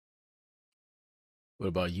 What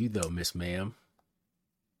about you though, Miss Ma'am?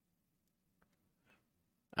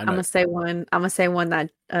 I'm gonna say one that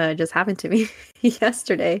just happened to me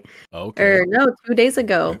yesterday. Okay. Or no, 2 days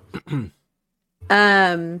ago.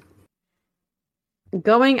 Going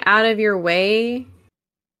out of your way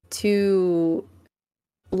to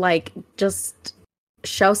like just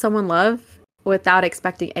show someone love without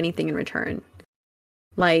expecting anything in return.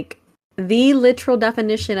 Like the literal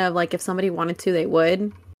definition of like if somebody wanted to, they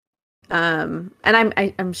would. And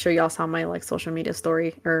I'm sure y'all saw my like social media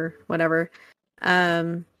story or whatever.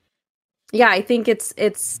 Yeah, I think it's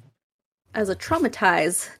as a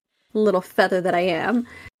traumatized little feather that I am.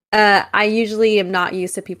 I usually am not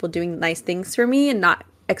used to people doing nice things for me and not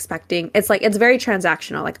expecting. It's like it's very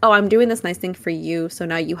transactional. Like, oh, I'm doing this nice thing for you, so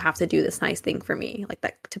now you have to do this nice thing for me. Like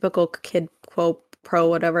that typical kid pro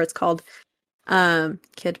whatever it's called.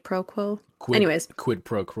 Kid pro quo. Anyways, quid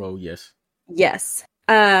pro quo. Yes.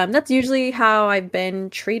 That's usually how I've been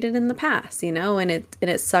treated in the past, you know, and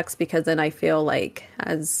it sucks because then I feel like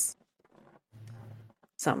as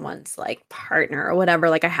someone's like partner or whatever,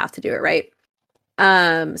 like I have to do it, right?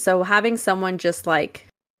 So having someone just like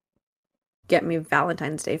get me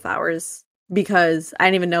Valentine's Day flowers because I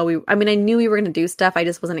didn't even know I knew we were gonna do stuff. I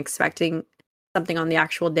just wasn't expecting something on the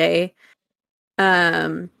actual day.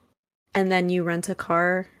 And then you rent a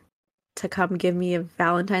car to come give me a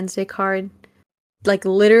Valentine's Day card. Like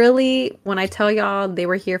literally, when I tell y'all they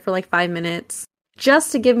were here for like 5 minutes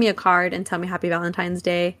just to give me a card and tell me Happy Valentine's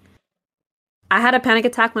Day. I had a panic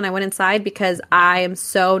attack when I went inside because I am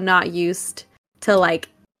so not used to like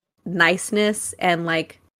niceness and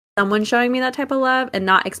like someone showing me that type of love and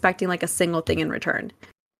not expecting like a single thing in return.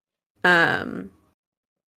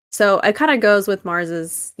 So it kind of goes with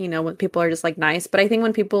Mars's, you know, when people are just like nice. But I think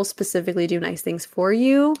when people specifically do nice things for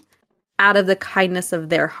you out of the kindness of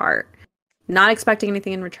their heart, not expecting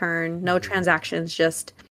anything in return, no transactions,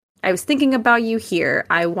 just I was thinking about you here.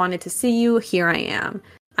 I wanted to see you. Here I am.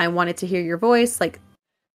 I wanted to hear your voice. Like,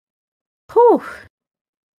 whew,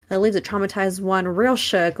 that leaves a traumatized one real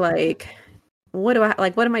shook. Like, what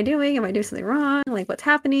am I doing? Am I doing something wrong? Like, what's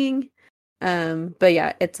happening? But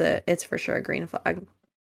yeah, it's for sure a green flag.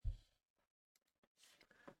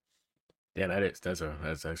 Yeah,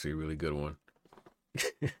 that's actually a really good one.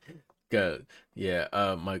 Yeah,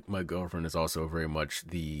 my girlfriend is also very much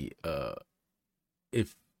the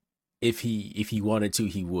if he wanted to,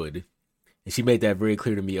 he would. And she made that very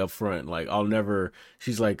clear to me up front. Like I'll never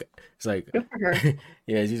she's like it's like Good for her.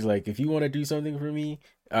 yeah, she's like, if you want to do something for me,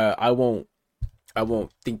 I won't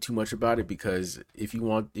think too much about it, because if you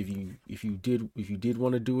did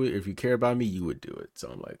want to do it, if you care about me, you would do it. So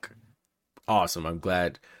I'm like, awesome. I'm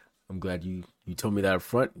glad you told me that up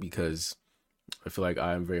front, because I feel like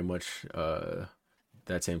I'm very much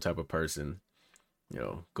that same type of person, you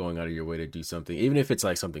know, going out of your way to do something, even if it's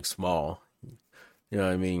like something small. You know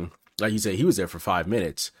what I mean? Like you said, he was there for 5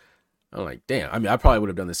 minutes. I'm like, damn. I mean, I probably would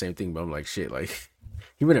have done the same thing, but I'm like, shit, like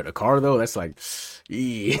he rented a car though. That's like,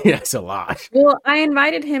 that's a lot. Well, I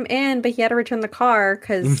invited him in, but he had to return the car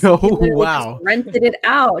because No, he literally wow. just rented it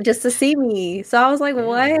out just to see me. So I was like,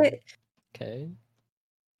 what? Okay.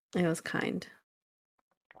 It was kind.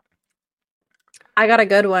 I got a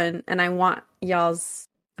good one, and I want y'all's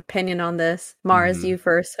opinion on this. Mars, you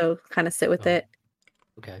first, so kind of sit with it.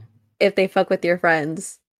 Okay. If they fuck with your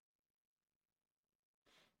friends.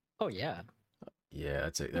 Oh yeah. Yeah,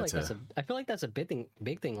 I feel like that's a big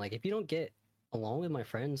thing. Like if you don't get along with my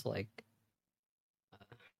friends, like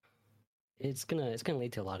it's gonna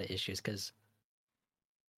lead to a lot of issues. Because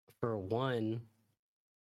for one,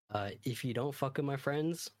 if you don't fuck with my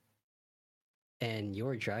friends and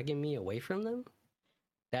you're dragging me away from them,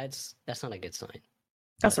 that's not a good sign.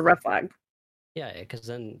 That's a red flag. Yeah, because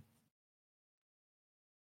then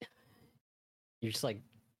you're just like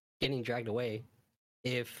getting dragged away.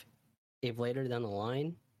 If later down the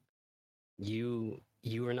line you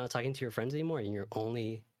are not talking to your friends anymore and you're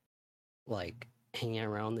only like hanging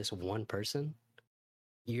around this one person,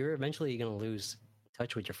 you're eventually gonna lose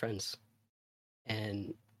touch with your friends.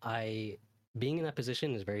 And being in that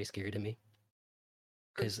position is very scary to me,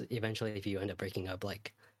 because eventually if you end up breaking up,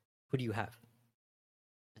 like who do you have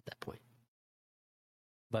at that point?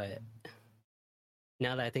 But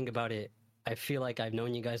now that I think about it, I feel like I've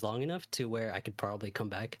known you guys long enough to where I could probably come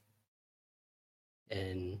back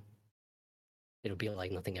and it'll be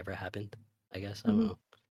like nothing ever happened, I guess. I don't know.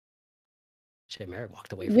 Shit, Mary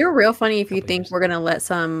walked away from You're real funny if you couple think years. we're gonna let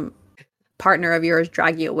some partner of yours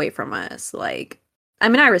drag you away from us. Like, I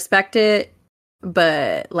mean, I respect it,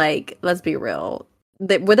 but like, let's be real.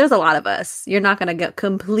 Where there's a lot of us, you're not gonna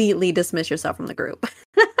completely dismiss yourself from the group.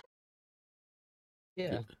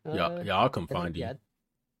 Yeah. I'll come find you. Yeah,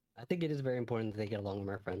 I think it is very important that they get along with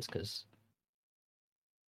my friends, because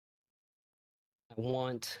I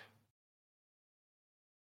want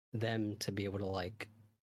them to be able to like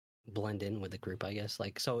blend in with the group, I guess.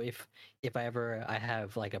 Like, so if I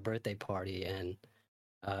have like a birthday party and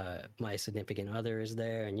my significant other is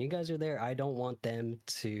there and you guys are there, I don't want them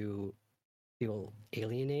to feel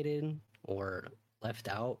alienated or left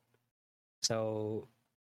out. So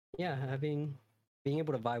yeah, being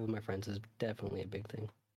able to vibe with my friends is definitely a big thing.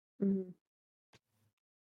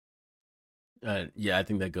 Yeah, I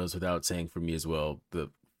think that goes without saying for me as well.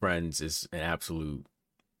 The friends is an absolute.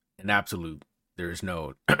 There's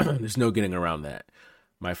no there's no getting around that.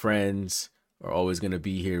 My friends are always going to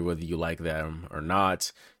be here, whether you like them or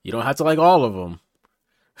not. You don't have to like all of them.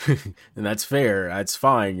 And that's fair. That's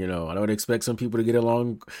fine. You know, I don't expect some people to get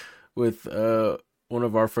along with one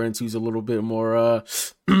of our friends who's a little bit more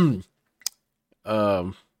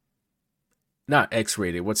not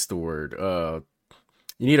X-rated. What's the word?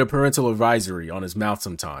 You need a parental advisory on his mouth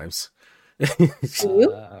sometimes.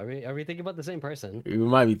 Are we thinking about the same person? We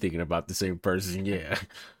might be thinking about the same person, yeah.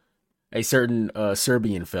 A certain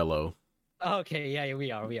Serbian fellow. Okay, yeah,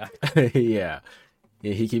 we are. Yeah.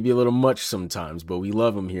 Yeah, he can be a little much sometimes, but we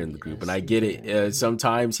love him here in the group. And I get it.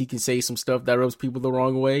 Sometimes he can say some stuff that rubs people the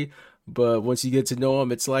wrong way, but once you get to know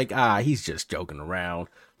him, it's like, he's just joking around.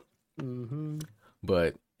 Mm-hmm.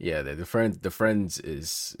 But yeah, the friends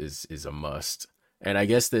is a must. And I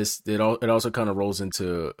guess it also kind of rolls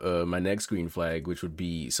into my next green flag, which would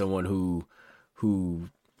be someone who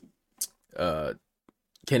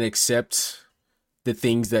can accept the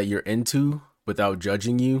things that you're into without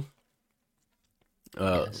judging you.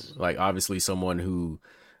 Yes. Like obviously someone who,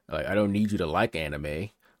 like, I don't need you to like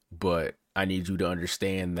anime, but I need you to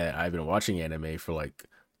understand that I've been watching anime for like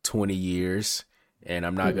 20 years and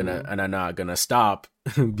I'm not gonna stop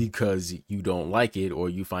because you don't like it or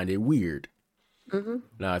you find it weird. Mm-hmm.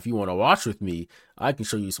 Now, if you want to watch with me, I can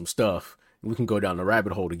show you some stuff. We can go down the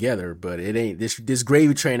rabbit hole together, but it ain't this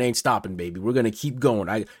gravy train ain't stopping, baby. We're gonna keep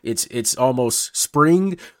going. It's almost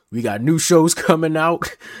spring. We got new shows coming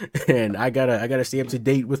out, and I gotta stay up to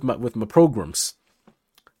date with my programs.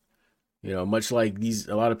 You know, much like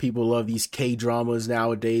a lot of people love these K-dramas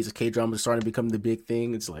nowadays. K-dramas are starting to become the big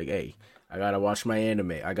thing. It's like, hey, I gotta watch my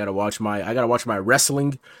anime. I gotta watch my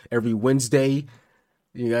wrestling every Wednesday.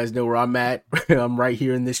 You guys know where I'm at. I'm right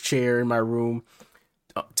here in this chair in my room,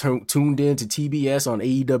 tuned in to TBS on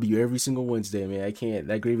AEW every single Wednesday. Man,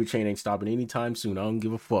 that gravy train ain't stopping anytime soon. I don't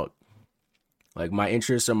give a fuck. Like, my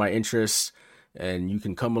interests are my interests, and you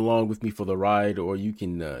can come along with me for the ride, or you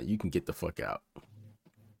can get the fuck out.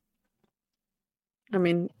 I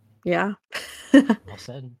mean, yeah. Well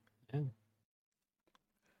said. Yeah.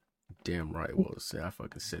 Damn right, well said. I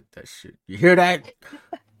fucking said that shit. You hear that?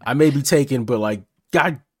 I may be taken, but like,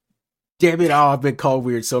 God damn it! I've been called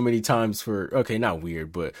weird so many times not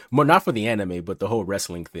weird, but not for the anime, but the whole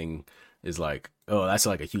wrestling thing is like, oh, that's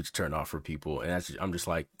like a huge turn off for people, and I'm just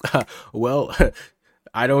like, well,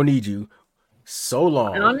 I don't need you. So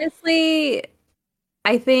long. Honestly,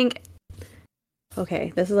 I think,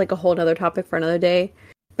 okay, this is like a whole nother topic for another day.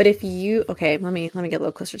 But let me get a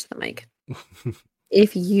little closer to the mic.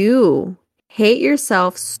 If you hate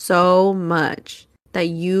yourself so much that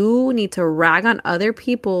you need to rag on other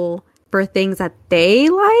people for things that they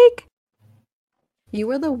like, you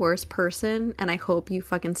are the worst person, and I hope you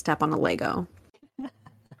fucking step on a Lego.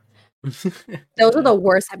 Those are the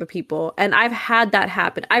worst type of people, and I've had that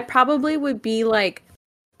happen. I probably would be like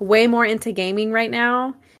way more into gaming right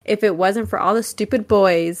now if it wasn't for all the stupid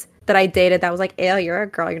boys that I dated that was like, ew, you're a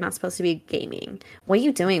girl, you're not supposed to be gaming. What are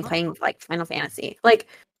you doing playing like Final Fantasy? Like,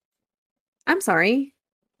 I'm sorry.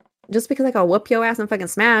 Just because like I'll whoop your ass and fucking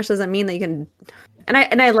smash doesn't mean that you can.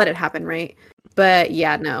 And I let it happen, right? But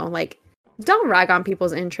yeah, no, like, don't rag on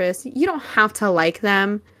people's interests. You don't have to like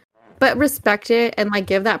them, but respect it and like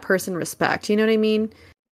give that person respect. You know what I mean?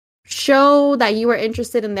 Show that you are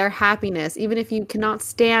interested in their happiness, even if you cannot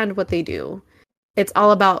stand what they do. It's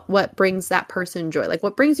all about what brings that person joy. Like,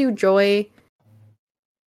 what brings you joy,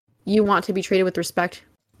 you want to be treated with respect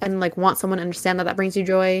and like want someone to understand that brings you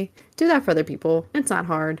joy. Do that for other people. It's not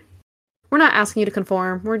hard. We're not asking you to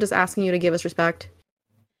conform. We're just asking you to give us respect.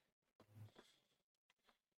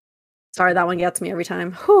 Sorry, that one gets me every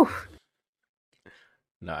time. Whew.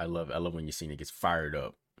 No, I love when your scene gets fired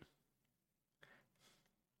up.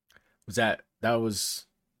 That was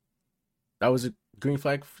a green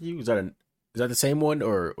flag for you? Is that the same one,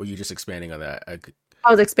 or were you just expanding on that? I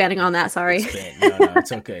was expanding on that. Sorry. No,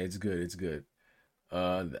 it's okay. It's good.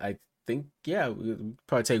 I think we'll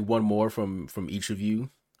probably take one more from each of you.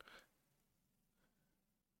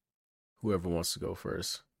 Whoever wants to go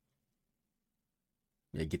first.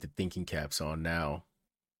 Yeah, get the thinking caps on now.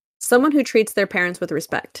 Someone who treats their parents with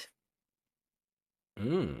respect.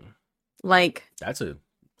 Like, I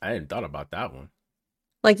hadn't thought about that one.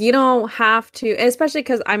 Like, you don't have to, especially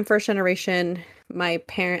because I'm first generation. My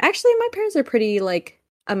parents are pretty like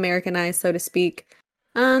Americanized, so to speak.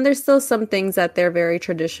 There's still some things that they're very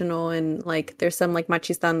traditional, and like there's some like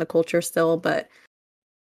machista in the culture still, but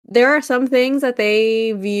there are some things that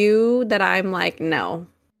they view that I'm like, no,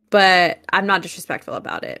 but I'm not disrespectful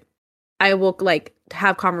about it. I will like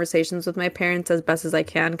have conversations with my parents as best as I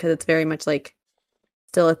can, because it's very much like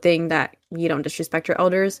still a thing that you don't disrespect your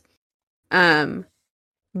elders.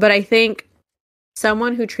 But I think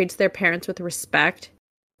someone who treats their parents with respect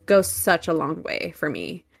goes such a long way for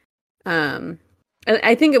me. And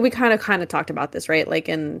I think we kind of talked about this, right? Like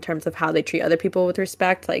in terms of how they treat other people with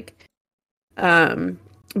respect, like,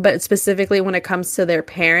 but specifically when it comes to their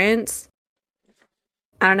parents,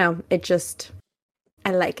 I don't know.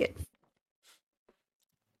 I like it.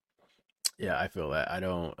 Yeah, I feel that. I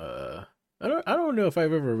don't know if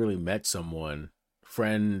I've ever really met someone,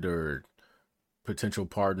 friend or potential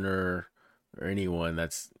partner or anyone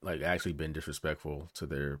that's like actually been disrespectful to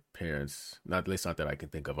their parents. Not at least not that I can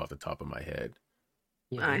think of off the top of my head.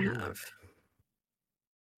 Yeah, I me neither. have.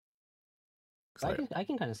 It's like, I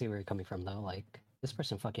can kind of see where you're coming from though. Like this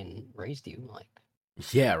person fucking raised you. Like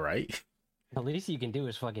yeah, right. the least you can do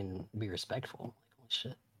is fucking be respectful. Like holy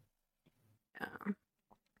shit. Yeah.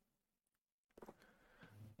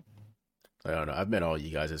 I don't know. I've met all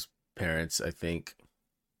you guys as parents, I think,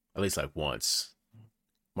 at least like once.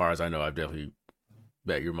 Mars, I know I've definitely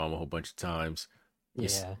met your mom a whole bunch of times.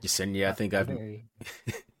 Yeah. Yesenia, I think I'm I've. very,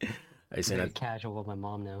 I said, very casual with my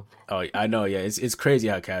mom now. oh, I know. Yeah, it's crazy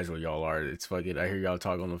how casual y'all are. It's fucking. I hear y'all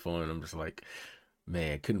talk on the phone, and I'm just like,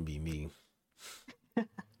 man, it couldn't be me.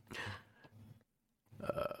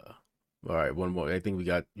 All right, one more. I think we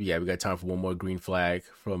got time for one more green flag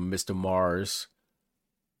from Mr. Mars.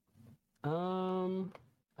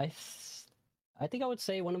 I think I would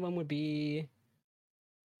say one of them would be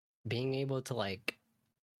being able to like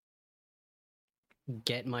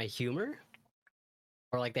get my humor,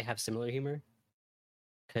 or like they have similar humor,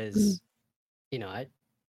 because you know,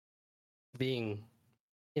 being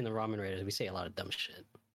in the Ramen Raiders, we say a lot of dumb shit,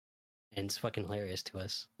 and it's fucking hilarious to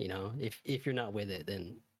us. You know, if you're not with it,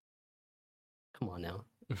 then come on now.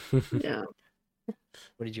 Yeah.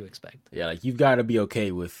 What did you expect? Yeah, like you've got to be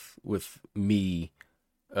okay with me.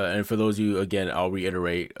 And for those of you, again, I'll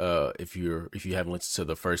reiterate: if you haven't listened to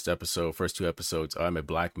the first two episodes, I'm a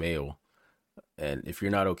black male, and if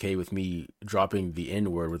you're not okay with me dropping the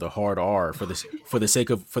N word with a hard R for the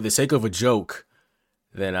sake of a joke,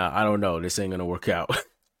 then I don't know. This ain't gonna work out.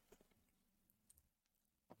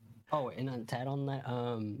 Oh, and on tad on that,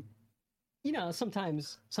 you know,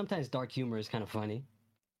 sometimes dark humor is kind of funny.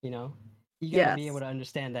 You know, you gotta be Yes. able to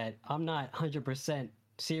understand that I'm not 100%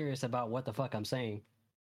 serious about what the fuck I'm saying.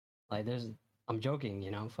 Like, I'm joking.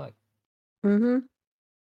 You know, fuck. Mm-hmm.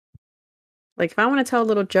 Like if I want to tell a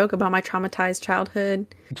little joke about my traumatized childhood,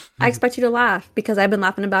 I expect you to laugh because I've been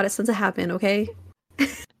laughing about it since it happened. Okay.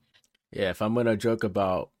 Yeah, if I'm gonna joke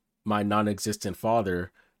about my non-existent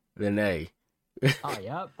father, then hey. Oh,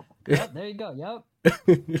 yep. There you go. Yep.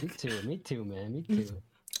 Me too, man. Me too.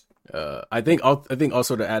 I think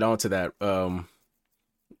also to add on to that,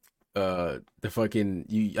 the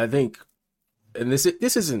fucking I think, and this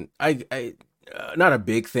isn't not a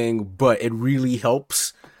big thing, but it really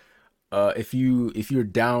helps. If you're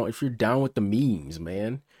down with the memes,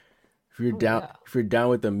 man. If you're down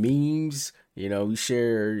with the memes, you know, you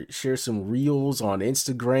share some reels on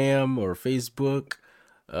Instagram or Facebook.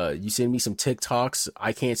 You send me some TikToks.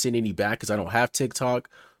 I can't send any back because I don't have TikTok.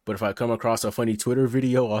 But if I come across a funny Twitter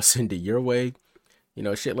video, I'll send it your way. You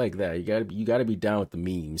know, shit like that. You gotta be down with the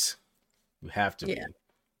memes. You have to be.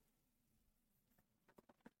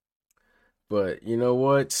 But you know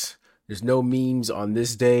what? There's no memes on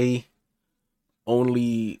this day.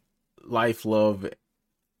 Only life, love,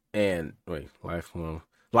 and life,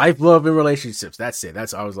 love, and relationships. That's it.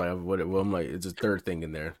 I was like, I'm like, it's a third thing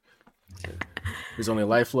in there. There's only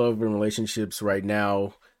life, love, and relationships right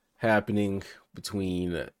now happening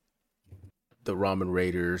between the Ramen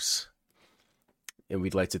Raiders, and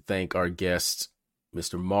we'd like to thank our guest,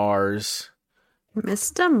 Mr. Mars.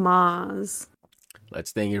 Mr. Mars.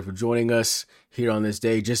 Let's thank you for joining us here on this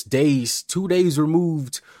day. Just 2 days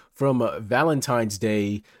removed from Valentine's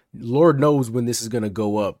Day. Lord knows when this is going to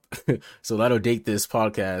go up. So that'll date this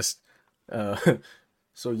podcast.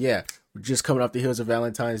 So yeah, we're just coming off the heels of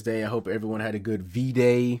Valentine's Day. I hope everyone had a good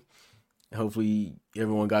V-Day. Hopefully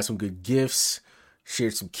everyone got some good gifts,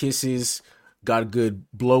 shared some kisses, got good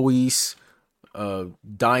blowies,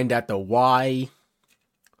 dined at the Y,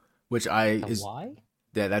 which Why?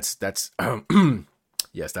 Yeah, that's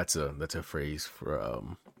yes, that's a phrase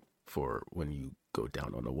for when you go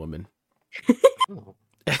down on a woman. Oh.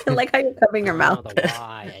 I like how you're covering your mouth. The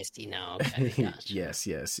why, I see now. Okay, gotcha.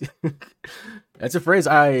 Yes. That's a phrase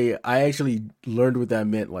I actually learned what that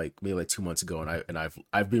meant maybe 2 months ago, and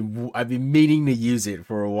I've been meaning to use it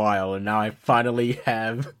for a while, and now I finally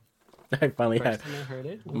have. First time I heard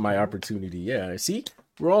it. My opportunity. Yeah, see,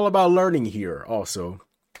 we're all about learning here. Also,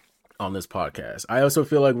 on this podcast, I also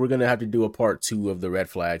feel like we're gonna have to do a part 2 of the red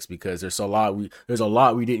flags because there's a lot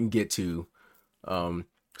we didn't get to.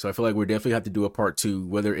 So I feel like we definitely have to do a part 2,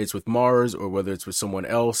 whether it's with Mars or whether it's with someone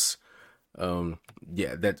else.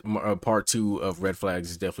 Yeah, that part 2 of Red Flags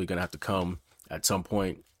is definitely gonna have to come at some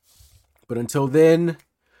point. But until then,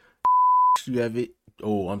 you have it.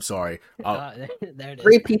 Oh, I'm sorry. There it is.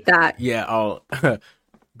 Repeat that. Yeah, I'll.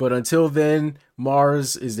 But until then,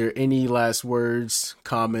 Mars, is there any last words,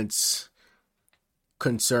 comments,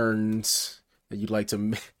 concerns that you'd like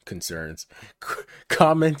to comments,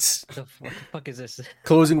 What the fuck is this?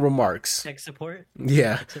 closing remarks? Tech support?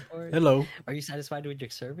 Yeah. Tech support? Hello. Are you satisfied with your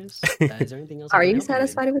service? Is there anything else? I Are can you help with?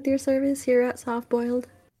 satisfied with your service here at Soft Boiled?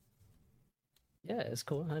 Yeah, it's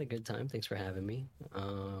cool. I had a good time. Thanks for having me.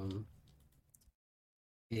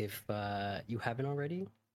 If you haven't already,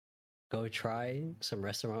 go try some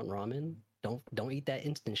restaurant ramen. Don't eat that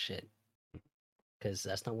instant shit, because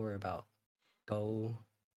that's not what we're about. Go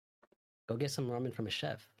get some ramen from a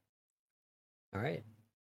chef. All right.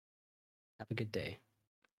 Have a good day.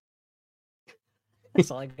 That's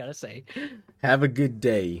all I gotta say. Have a good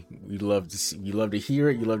day. We love to see. You love to hear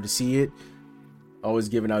it. You love to see it. Always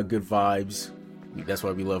giving out good vibes. That's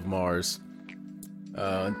why we love Mars.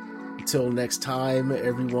 Until next time,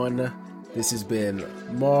 everyone. This has been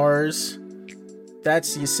Mars.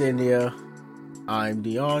 That's Yesenia. I'm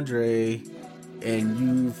DeAndre. And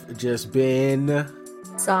you've just been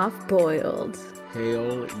Soft Boiled.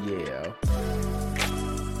 Hell yeah.